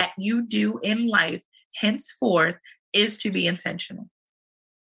that you do in life henceforth is to be intentional.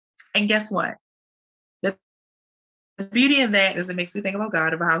 And guess what? The beauty of that is it makes me think about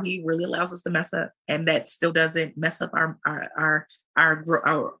God, about how he really allows us to mess up, and that still doesn't mess up our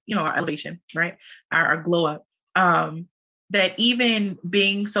elevation, right? Our glow up. That even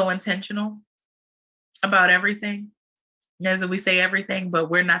being so intentional about everything, as we say everything, but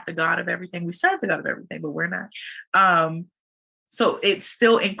we're not the God of everything. We serve the God of everything, but we're not. So it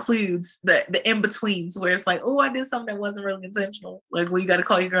still includes the in-betweens where it's like, oh, I did something that wasn't really intentional. Like when you got to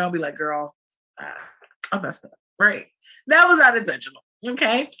call your girl and be like, girl, I messed up, right? That was not intentional,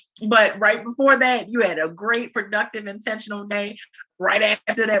 okay? But right before that, you had a great, productive, intentional day. Right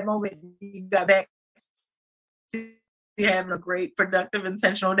after that moment, you got back to having a great, productive,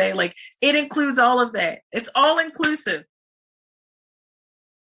 intentional day. Like it includes all of that. It's all inclusive.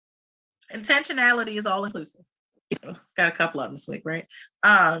 Intentionality is all inclusive. Got a couple of them this week, right?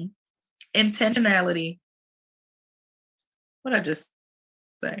 Intentionality. What did I just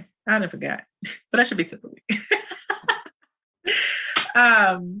say? I forgot, but I should be tip of the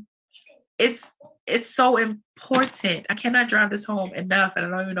week. It's so important. I cannot drive this home enough, and I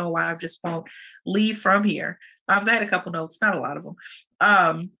don't even know why I just won't leave from here. I had a couple notes, not a lot of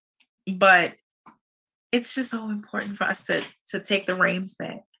them, but it's just so important for us to take the reins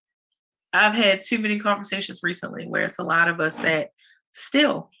back. I've had too many conversations recently where it's a lot of us that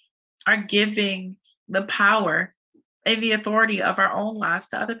still are giving the power and the authority of our own lives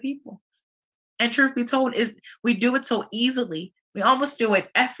to other people. And truth be told, we do it so easily. We almost do it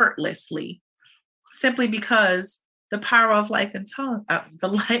effortlessly, simply because the power of life and tongue, the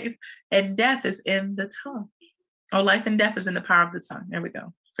life and death is in the tongue. Or life and death is in the power of the tongue. There we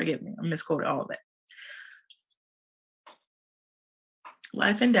go. Forgive me. I misquoted all of that.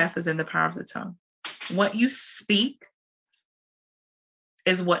 Life and death is in the power of the tongue. What you speak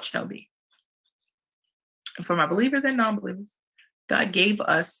is what shall be. And for my believers and non-believers, God gave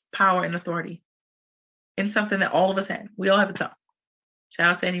us power and authority in something that all of us have. We all have a tongue. Shout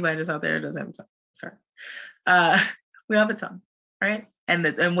out to anybody that's out there that doesn't have a tongue. Sorry. We all have a tongue, right?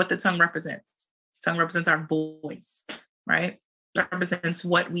 And what the tongue represents. Tongue represents our voice, right? It represents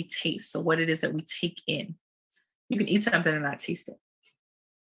what we taste. So what it is that we take in. You can eat something and not taste it.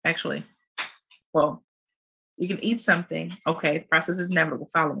 Actually, well, you can eat something. Okay, the process is inevitable.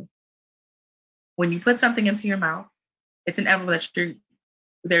 Follow me. When you put something into your mouth, it's inevitable that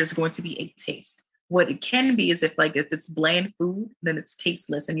there's going to be a taste. What it can be is if it's bland food, then it's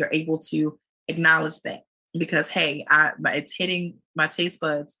tasteless, and you're able to acknowledge that because hey, it's hitting my taste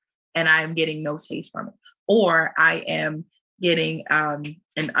buds, and I am getting no taste from it, or I am getting an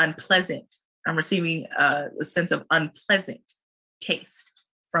unpleasant. I'm receiving a sense of unpleasant taste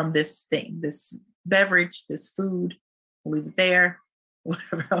from this thing, this beverage, this food. We'll leave it there.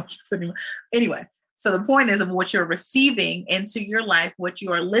 Whatever else you're putting. Anyway, so the point is of what you're receiving into your life, what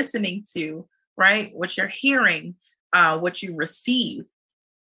you are listening to, right? What you're hearing, what you receive,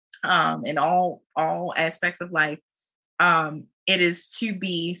 in all aspects of life. It is to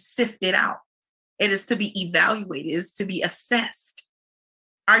be sifted out. It is to be evaluated. It is to be assessed.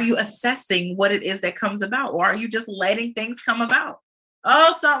 Are you assessing what it is that comes about, or are you just letting things come about?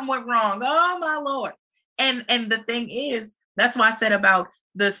 Oh, something went wrong. Oh, my Lord. And the thing is, that's why I said about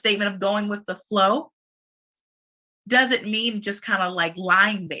the statement of going with the flow doesn't mean just kind of like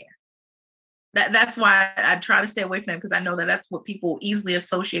lying there. That's why I try to stay away from them, because I know that that's what people easily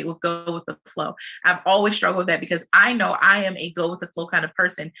associate with go with the flow. I've always struggled with that because I know I am a go with the flow kind of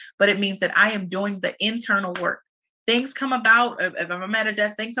person, but it means that I am doing the internal work. Things come about, if I'm at a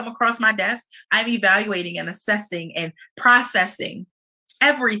desk, things come across my desk, I'm evaluating and assessing and processing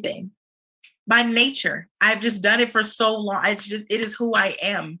everything by nature. I've just done it for so long. It is who I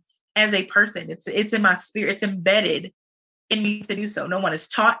am as a person. It's in my spirit. It's embedded in me to do so. No one has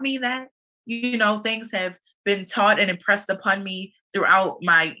taught me that. Things have been taught and impressed upon me throughout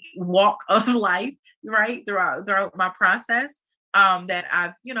my walk of life, right? Throughout my process, that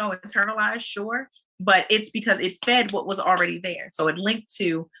I've, internalized, sure. But it's because it fed what was already there. So it linked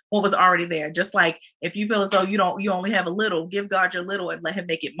to what was already there. Just like if you feel as though you only have a little, give God your little and let him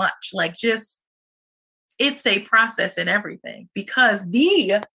make it much. Like, just, it's a process in everything, because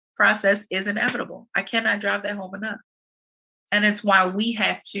the process is inevitable. I cannot drive that home enough. And it's why we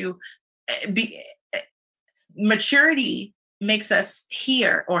have to be, maturity makes us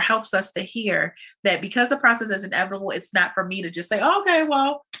hear, or helps us to hear, that because the process is inevitable, it's not for me to just say, oh, okay,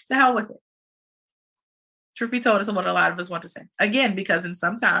 well, to hell with it. Truth be told, is what a lot of us want to say. Again, because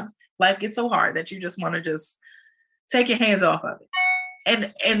sometimes life gets so hard that you just want to just take your hands off of it.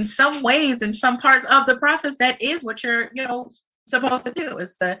 And in some ways, in some parts of the process, that is what you're, supposed to do,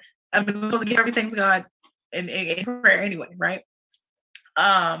 is we're supposed to give everything to God in prayer anyway, right?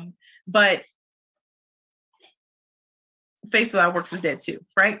 But faith without works is dead too,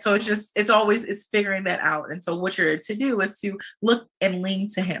 right? So it's figuring that out. And so what you're to do is to look and lean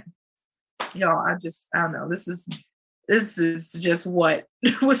to him. I don't know. This is just what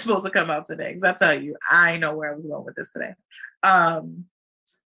was supposed to come out today. Because I tell you, I know where I was going with this today. And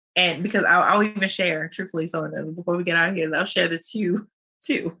because I'll even share, truthfully, so before we get out of here, I'll share the two,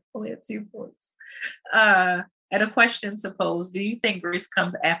 only have 2 points. And a question to pose: do you think grace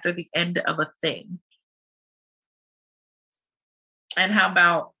comes after the end of a thing? And how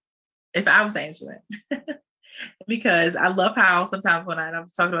about if I was to answer that? Because I love how sometimes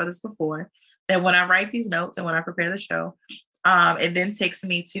I've talked about this before, that when I write these notes and when I prepare the show, it then takes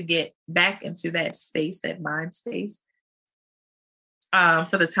me to get back into that space, that mind space,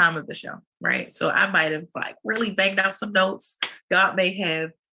 for the time of the show, right? So I might have really banged out some notes. God may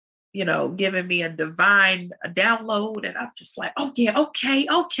have, given me a divine download, and I'm just like, oh yeah, okay,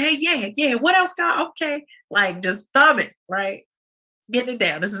 yeah. What else, God? Okay, just thumb it, right? Getting it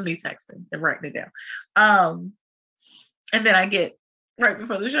down. This is me texting and writing it down. And then I get right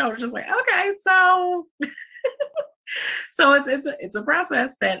before the show, just like, okay, so so it's a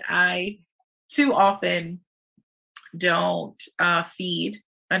process that I too often don't feed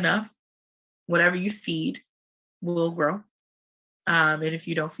enough. Whatever you feed will grow. And if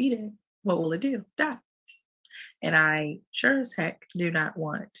you don't feed it, what will it do? Die. And I sure as heck do not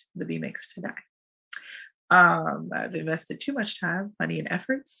want the B mix to die. I've invested too much time, money, and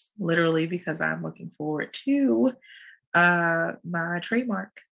efforts, literally, because I'm looking forward to my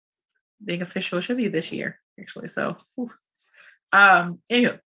trademark being official. It should be this year, actually. So,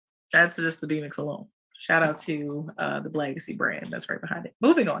 anywho, that's just the B mix alone. Shout out to the Legacy brand that's right behind it.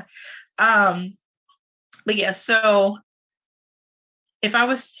 Moving on. But yeah, so if I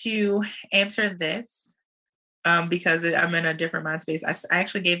was to answer this, because I'm in a different mind space, I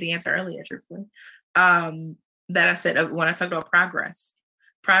actually gave the answer earlier, truthfully. That I said when I talked about progress.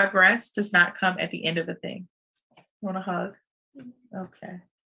 Progress does not come at the end of the thing. You want a hug? Okay.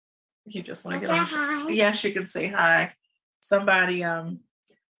 You just want to get on. Hi. Yes, you can say hi. Somebody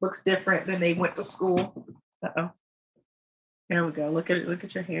looks different than they went to school. Uh-oh. There we go. Look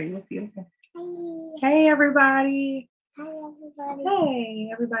at your hair. You look beautiful. Hi. Hey everybody. Hi everybody. Hey,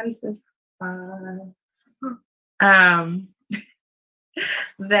 everybody says hi.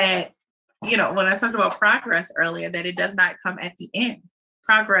 That, when I talked about progress earlier, that it does not come at the end.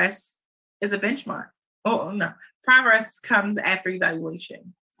 Progress is a benchmark. Oh, no. Progress comes after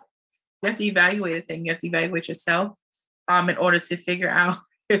evaluation. You have to evaluate a thing. You have to evaluate yourself in order to figure out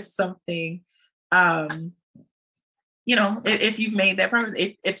if something, if you've made that progress,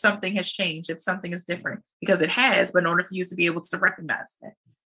 if something has changed, if something is different, because it has, but in order for you to be able to recognize that.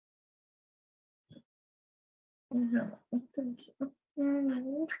 Thank you.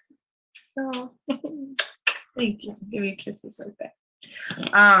 Oh, thank you. Give me kisses right back.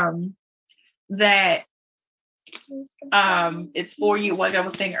 That it's for you, like I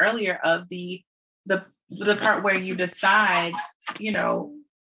was saying earlier, of the part where you decide,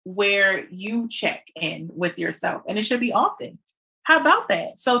 where you check in with yourself, and it should be often. How about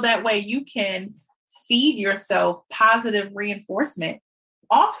that? So that way you can feed yourself positive reinforcement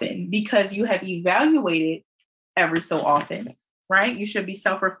often, because you have evaluated every so often, right? You should be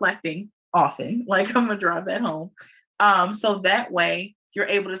self-reflecting often. Like, I'm gonna drive that home. So that way you're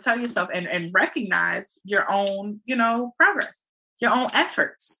able to tell yourself and recognize your own, progress, your own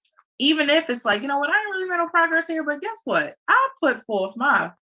efforts. Even if it's like, I ain't really made no progress here, but guess what? I put forth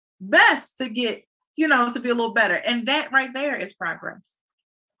my best to get, to be a little better. And that right there is progress.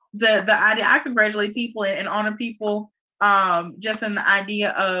 The idea, I congratulate people and honor people just in the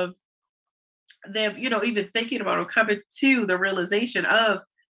idea of they're, even thinking about or coming to the realization of,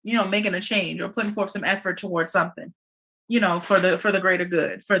 making a change or putting forth some effort towards something, for the greater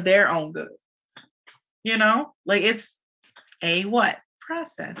good, for their own good. Like it's a what?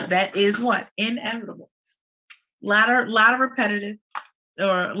 Process. That is what? Inevitable. Lot of repetitive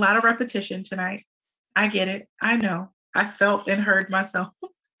or a lot of repetition tonight. I get it. I know. I felt and heard myself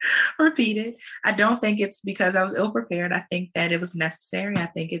repeat it. I don't think it's because I was ill prepared. I think that it was necessary. I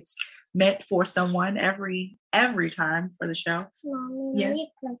think it's meant for someone every time for the show. Mommy, yes.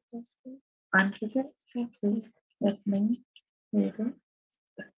 Like this one. I'm please. That's me. There you go.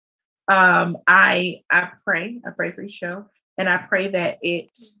 I pray for your show, and I pray that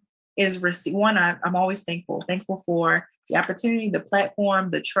it is received. One, I'm always thankful for the opportunity, the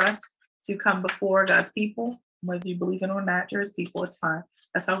platform, the trust to come before God's people. Whether you believe it or not, you're his people. It's fine.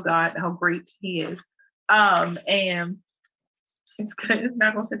 That's how great he is. And it's good. It's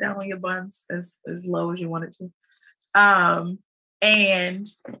not gonna sit down on your buns as low as you want it to. And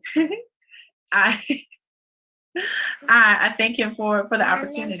I thank him for the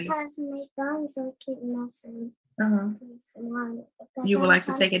opportunity. Because my buns will keep messing. You would like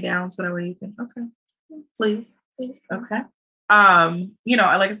to take it down so that way you can. Okay, please. Okay.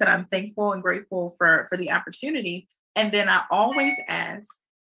 Like I said, I'm thankful and grateful for the opportunity. And then I always ask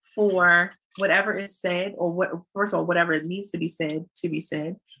for whatever is said, or first of all, whatever it needs to be said,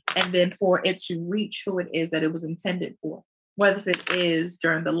 and then for it to reach who it is that it was intended for. Whether it is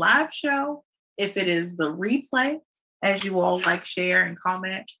during the live show, if it is the replay, as you all like, share and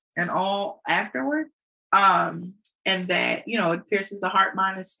comment and all afterward, and that, it pierces the heart,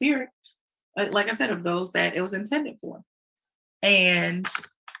 mind, and spirit, like I said, of those that it was intended for. And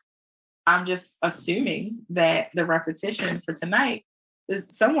I'm just assuming that the repetition for tonight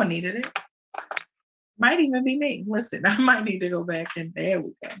is someone needed it. Might even be me. Listen, I might need to go back, and there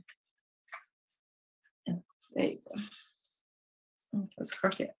we go. There you go. Oh, that's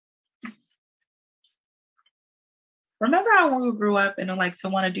crooked. Remember how when we grew up and like to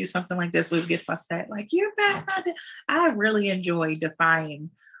want to do something like this, we'd get fussed at, like, you're bad. I really enjoy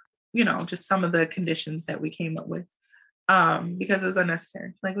defying, just some of the conditions that we came up with. Because it's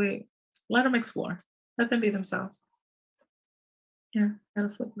unnecessary. Like, we let them explore. Let them be themselves. Yeah, gotta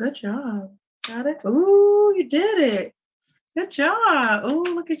flip. Good job. Got it. Ooh, you did it. Good job. Ooh,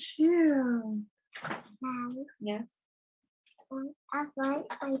 look at you. Mom. Yes. I like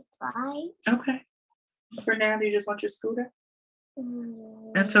my bike. Okay. For now, do you just want your scooter?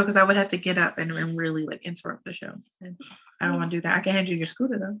 And so, because I would have to get up and really like interrupt the show. And I don't want to do that. I can hand you your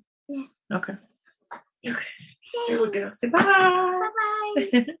scooter though. Yeah. Okay. Okay. Here we go. Say bye.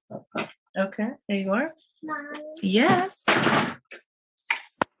 Bye-bye. Okay. There you are. Bye. Yes.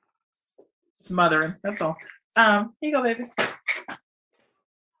 Smothering. That's all. Here you go, baby.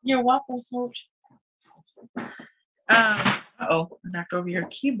 You're welcome, Smooch. I knocked over your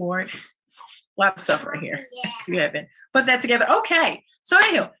keyboard. A lot of stuff right here. Yeah. If you haven't put that together. Okay. So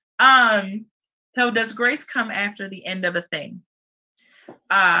anyhow, so does grace come after the end of a thing?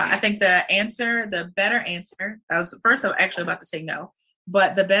 I think the better answer, I was actually about to say no,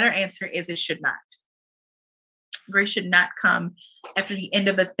 but the better answer is it should not. Grace should not come after the end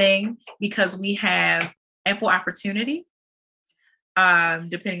of a thing, because we have ample opportunity,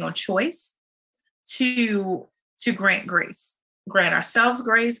 depending on choice, to grant grace. Grant ourselves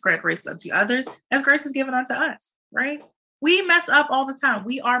grace, grant grace unto others, as grace is given unto us, right? We mess up all the time.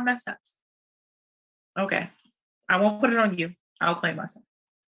 We are mess ups. Okay. I won't put it on you. I'll claim myself.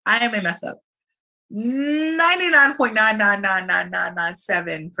 I am a mess up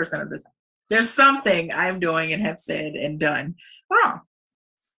 99.9999997% of the time. There's something I'm doing and have said and done wrong.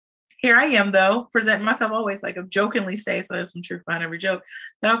 Here I am, though, presenting myself always like I jokingly say, so there's some truth behind every joke,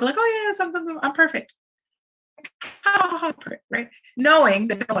 that I'll be like, oh yeah, something, I'm perfect. Right? Knowing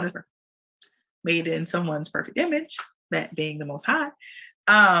that no one is perfect. Made in someone's perfect image, that being the Most High.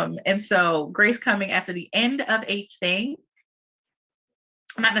 And so grace coming after the end of a thing,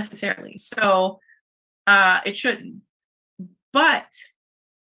 not necessarily. So it shouldn't, but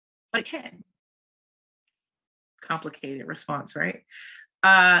it can. Complicated response, right?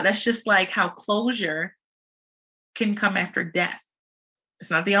 That's just like how closure can come after death. It's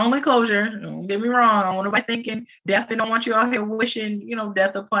not the only closure. Don't get me wrong. I don't want nobody thinking death. They don't want you out here wishing,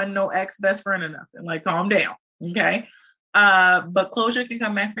 death upon no ex-best friend or nothing. Like, calm down. Okay. But closure can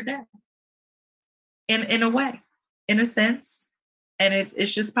come after death. In a way, in a sense. And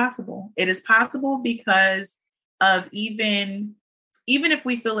it's just possible. It is possible because of even if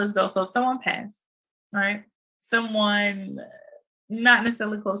we feel as though, so if someone passed, right? Someone not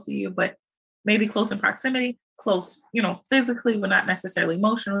necessarily close to you, but maybe close in proximity, close, physically, but not necessarily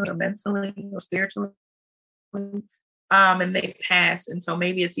emotionally or mentally or spiritually. And they pass. And so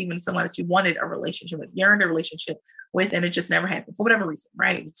maybe it's even someone that you wanted a relationship with, yearned a relationship with, and it just never happened for whatever reason,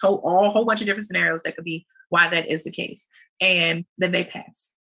 right? So a whole bunch of different scenarios that could be why that is the case. And then they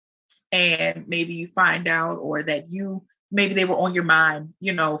pass. And maybe you find out, or that maybe they were on your mind,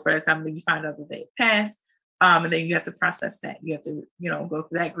 for that time, then you find out that they passed. And then you have to process that. You have to, go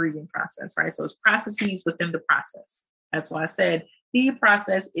through that grieving process, right? So it's processes within the process. That's why I said the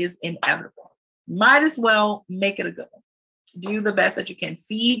process is inevitable. Might as well make it a good one. Do the best that you can.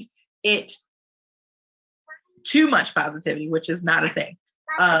 Feed it too much positivity, which is not a thing.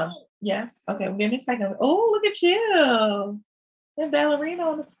 Yes. Okay. Well, give me a second. Oh, look at you. The ballerina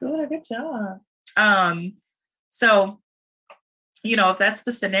on the scooter. Good job. So, if that's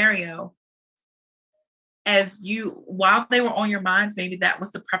the scenario, while they were on your minds, maybe that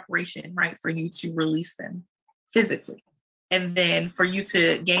was the preparation, right, for you to release them physically. And then for you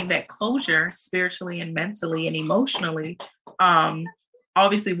to gain that closure spiritually and mentally and emotionally,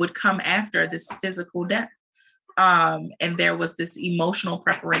 obviously would come after this physical death. And there was this emotional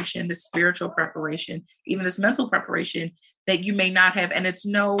preparation, this spiritual preparation, even this mental preparation that you may not have. And it's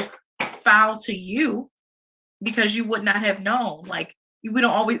no foul to you, because you would not have known. Like, we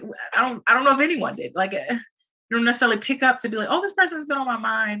don't always, I don't know if anyone did. Like, you don't necessarily pick up to be like, oh, this person's been on my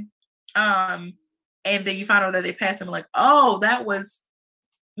mind. And then you find out that they passed, and like, oh, that was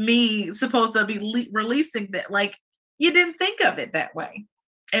me supposed to be releasing that. Like, you didn't think of it that way.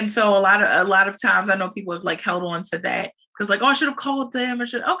 And so a lot of times I know people have like held on to that because like, oh, I should have called them.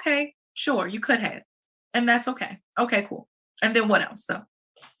 Okay, sure, you could have. And that's okay. Okay, cool. And then what else though?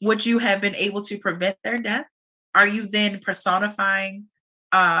 Would you have been able to prevent their death? Are you then personifying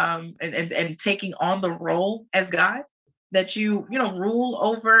and taking on the role as God? That you rule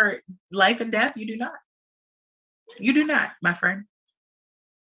over life and death? You do not. You do not, my friend.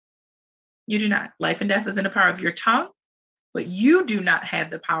 You do not. Life and death is in the power of your tongue, but you do not have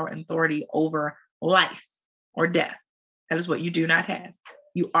the power and authority over life or death. That is what you do not have.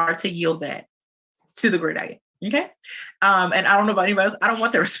 You are to yield that to the great I am. Okay? And I don't know about anybody else. I don't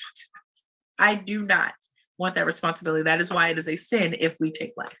want that responsibility. I do not want that responsibility. That is why it is a sin if we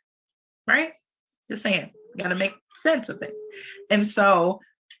take life. Right? Just saying. You got to make sense of things. And so,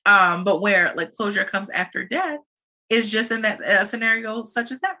 but where like closure comes after death is just in that scenario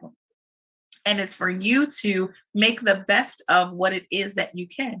such as that one. And it's for you to make the best of what it is that you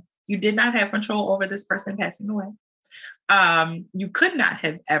can. You did not have control over this person passing away. You could not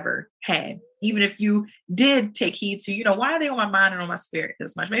have ever had, even if you did take heed to, why are they on my mind and on my spirit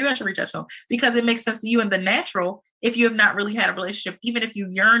this much? Maybe I should reach out to them, because it makes sense to you in the natural if you have not really had a relationship, even if you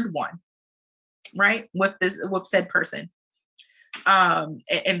yearned one, right, with said person,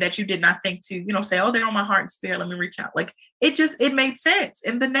 and that you did not think to say, oh, they're on my heart and spirit, let me reach out. Like, it made sense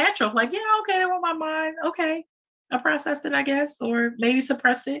in the natural, like, yeah, okay, they're on my mind, okay, I processed it, I guess, or maybe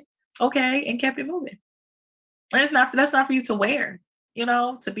suppressed it, okay, and kept it moving. And that's not for you to wear,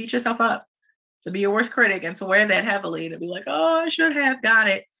 to beat yourself up, to be your worst critic, and to wear that heavily, to be like, oh, I should have got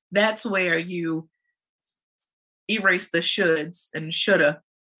it. That's where you erase the shoulds and shoulda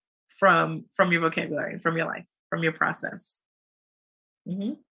from your vocabulary, from your life, from your process.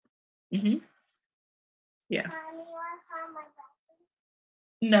 Yeah.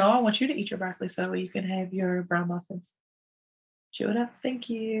 No, I want you to eat your broccoli so you can have your brown muffins. Chew it up. Thank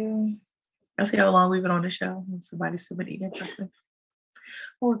you. Let's see how long we've been on the show. Somebody's still been eating broccoli.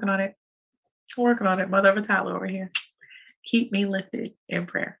 We're working on it. Mother of a toddler over here. Keep me lifted in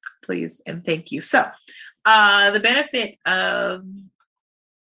prayer, please, and thank you. So, the benefit of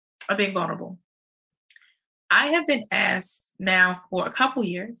being vulnerable. I have been asked now for a couple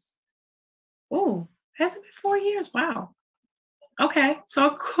years. Oh, has it been 4 years? Wow. Okay,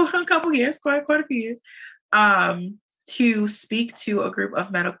 so a couple years, quite a few years, to speak to a group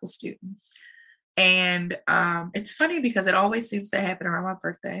of medical students. And it's funny because it always seems to happen around my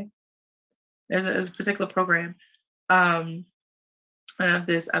birthday. There's a particular program of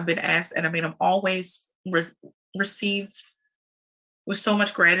this I've been asked, and I'm always received with so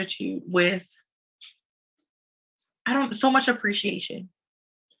much gratitude, with so much appreciation.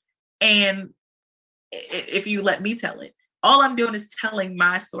 And if you let me tell it, all I'm doing is telling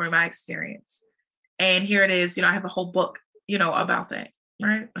my story, my experience. And here it is, I have a whole book, about that,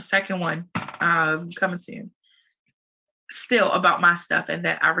 right? A second one coming soon. Still about my stuff, and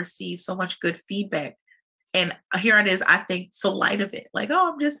that I received so much good feedback. And here it is, I think so light of it. Like,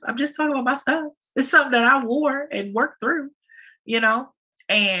 oh, I'm just talking about my stuff. It's something that I wore and worked through,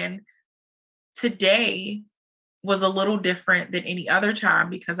 And today was a little different than any other time,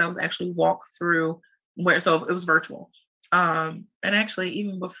 because I was actually walked through so it was virtual. And actually,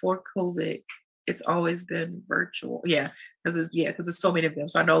 even before COVID, it's always been virtual. Yeah, because it's so many of them.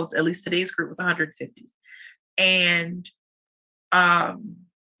 So I know at least today's group was 150, and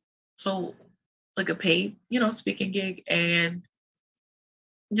so like a paid, speaking gig, and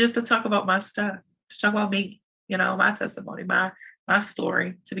just to talk about my stuff, to talk about me, my testimony, my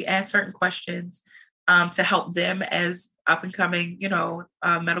story, to be asked certain questions, to help them as up and coming,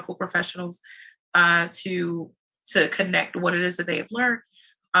 medical professionals, to connect what it is that they have learned,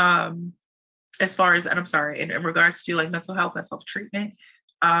 as far as, and I'm sorry, in regards to like mental health treatment.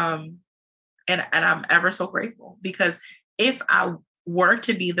 And I'm ever so grateful, because if I were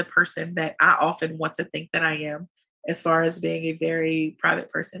to be the person that I often want to think that I am, as far as being a very private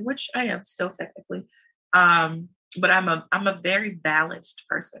person, which I am still technically, but I'm a very balanced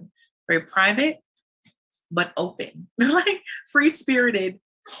person, very private, but open, like free spirited,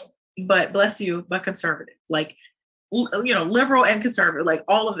 but bless you, but conservative, like, liberal and conservative, like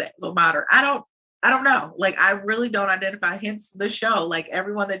all of that. So moderate. I don't know. Like, I really don't identify, hence the show, like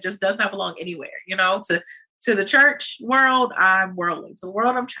everyone that just does not belong anywhere, to the church world, I'm worldly. To the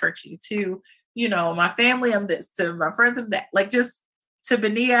world, I'm churchy. To, my family, I'm this. To my friends, I'm that. Like, just to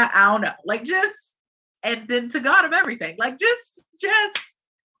Benia, I don't know. Like, just, and then to God, I'm everything. Like, just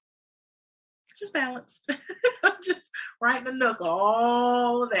balanced. Just right in the nook,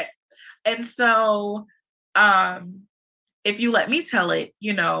 all of that. And so, if you let me tell it,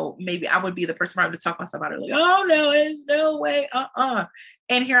 maybe I would be the person probably to talk myself out of it, like, oh no, there's no way,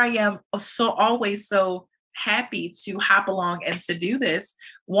 And here I am, so always so happy to hop along and to do this.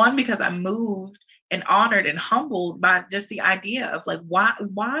 One, because I'm moved and honored and humbled by just the idea of like, why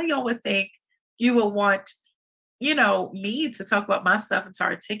y'all would think you would want, me to talk about my stuff and to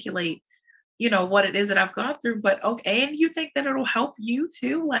articulate, what it is that I've gone through. But okay, and you think that it'll help you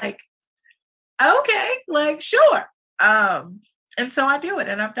too? Like, okay, like, sure. And so I do it,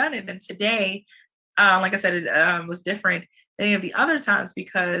 and I've done it. And today, like I said, it was different than any of the other times,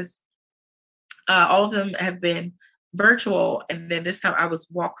 because all of them have been virtual. And then this time I was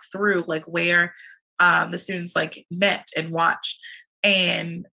walked through like where the students like met and watched.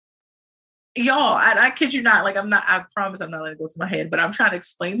 And y'all, I kid you not, like I promise I'm not letting it go to my head, but I'm trying to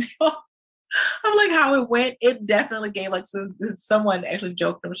explain to y'all. I'm like, how it went. It definitely gave, like, someone actually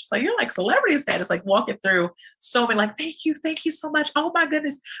joked and was just like, you're like celebrity status, like walking through so many, like, thank you so much. Oh my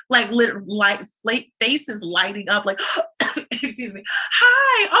goodness. Like faces lighting up, like, excuse me.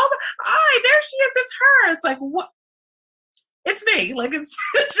 Hi. Oh, hi, there she is. It's her. It's like, what? It's me. Like, it's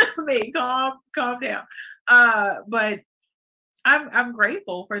just me. Calm down. But I'm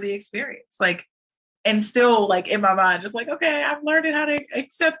grateful for the experience. Like, and still, like, in my mind, just like, okay, I'm learning how to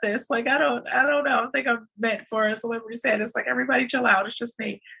accept this. Like, I don't know. I think I'm meant for a celebrity status. Like, everybody chill out. It's just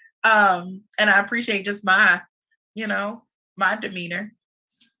me. And I appreciate just my demeanor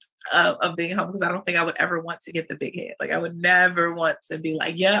of being home, because I don't think I would ever want to get the big head. Like, I would never want to be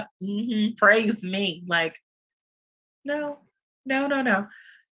like, yep, praise me. Like, no.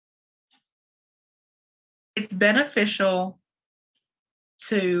 It's beneficial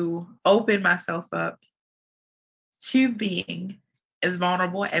to open myself up to being as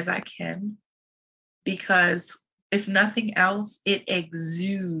vulnerable as I can, because if nothing else, it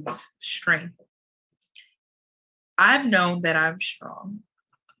exudes strength. I've known that I'm strong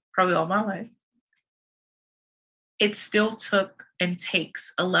probably all my life. It still took and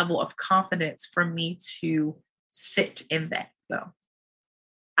takes a level of confidence for me to sit in that, though.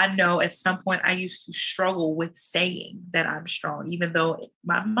 I know at some point I used to struggle with saying that I'm strong, even though in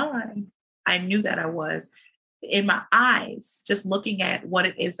my mind, I knew that I was. In my eyes, just looking at what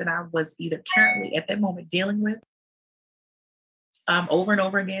it is that I was either currently at that moment dealing with, over and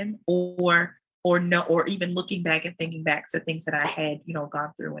over again, or even looking back and thinking back to things that I had,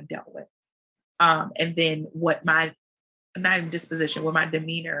 gone through and dealt with. And then what my not even disposition, what my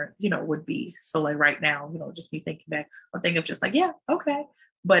demeanor, would be. So like right now, just me thinking back, I'm thinking of just like, yeah, okay.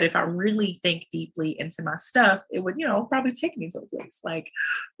 But if I really think deeply into my stuff, it would, probably take me to a place like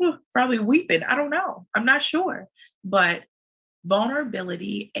probably weeping. I don't know. I'm not sure. But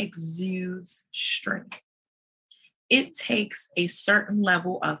vulnerability exudes strength. It takes a certain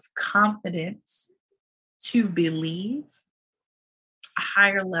level of confidence to believe, a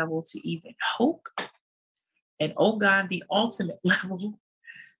higher level to even hope, and oh God, the ultimate level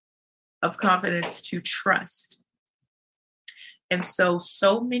of confidence to trust. And so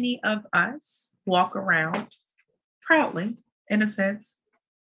many of us walk around proudly, in a sense,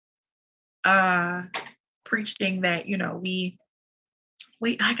 preaching that,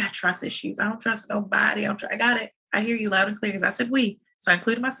 I got trust issues. I don't trust nobody. I got it. I hear you loud and clear, because I said we. So I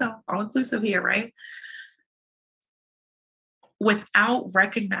included myself, all inclusive here, right? Without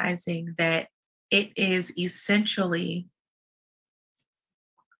recognizing that it is essentially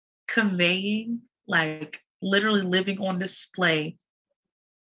conveying, like literally living on display,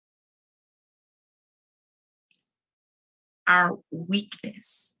 our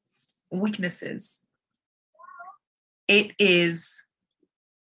weaknesses. It is,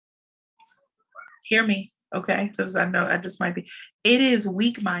 hear me, okay? Because I know I just might be, it is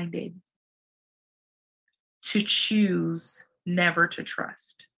weak-minded to choose never to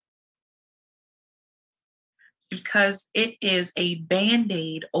trust, because it is a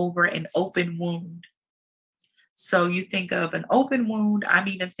band-aid over an open wound. So you think of an open wound, I'm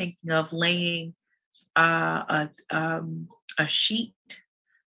even thinking of laying a sheet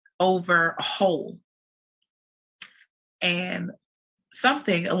over a hole, and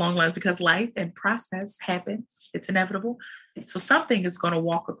something along the lines, because life and process happens, it's inevitable. So something is going to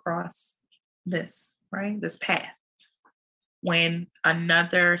walk across this, right? This path. When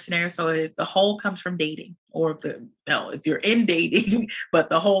another scenario, so if the hole comes from dating, or if you're in dating, but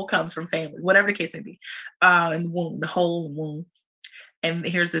the hole comes from family, whatever the case may be, and wound, the hole and wound. And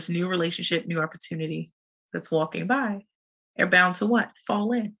here's this new relationship, new opportunity that's walking by. They're bound to what?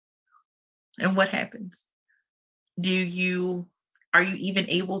 Fall in. And what happens? Are you even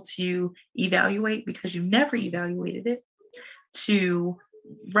able to evaluate, because you never evaluated it, to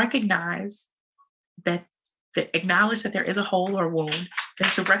recognize that, acknowledge that there is a hole or wound,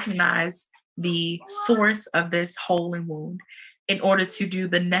 then to recognize the source of this hole and wound in order to do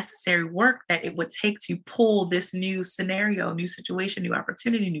the necessary work that it would take to pull this new scenario, new situation, new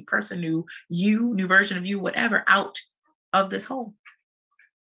opportunity, new person, new version of you, whatever, out of this hole.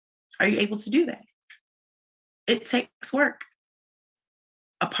 Are you able to do that? It takes work.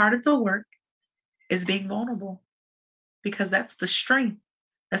 A part of the work is being vulnerable, because that's the strength.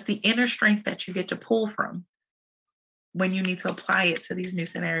 That's the inner strength that you get to pull from when you need to apply it to these new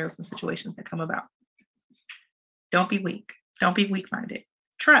scenarios and situations that come about. Don't be weak. Don't be weak-minded.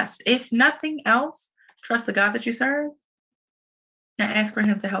 Trust. If nothing else, trust the God that you serve, and ask for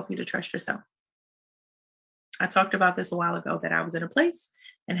him to help you to trust yourself. I talked about this a while ago, that I was in a place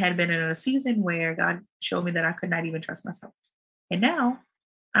and had been in a season where God showed me that I could not even trust myself. And now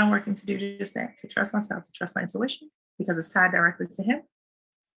I'm working to do just that, to trust myself, to trust my intuition, because it's tied directly to him.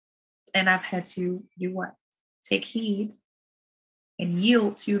 And I've had to do what? Take heed and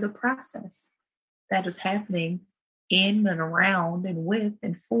yield to the process that is happening in and around and with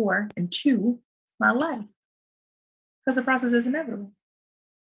and for and to my life. Because the process is inevitable.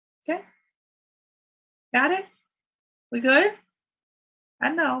 Okay? Got it? We good? I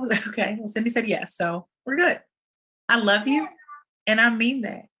know. Okay. Well, Cindy said yes. So we're good. I love you. And I mean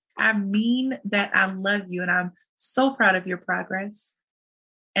that. I mean that I love you. And I'm so proud of your progress.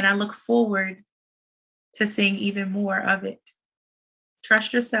 And I look forward to seeing even more of it.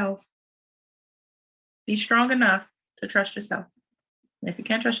 Trust yourself. Be strong enough to trust yourself. And if you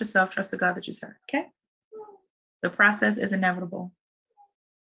can't trust yourself, trust the God that you serve. Okay? The process is inevitable.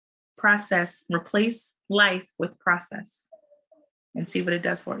 Process. Replace life with process and see what it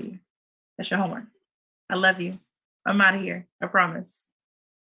does for you. That's your homework. I love you. I'm out of here. I promise.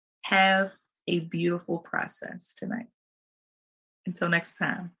 Have a beautiful process tonight. Until next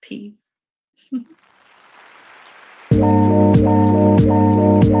time, peace.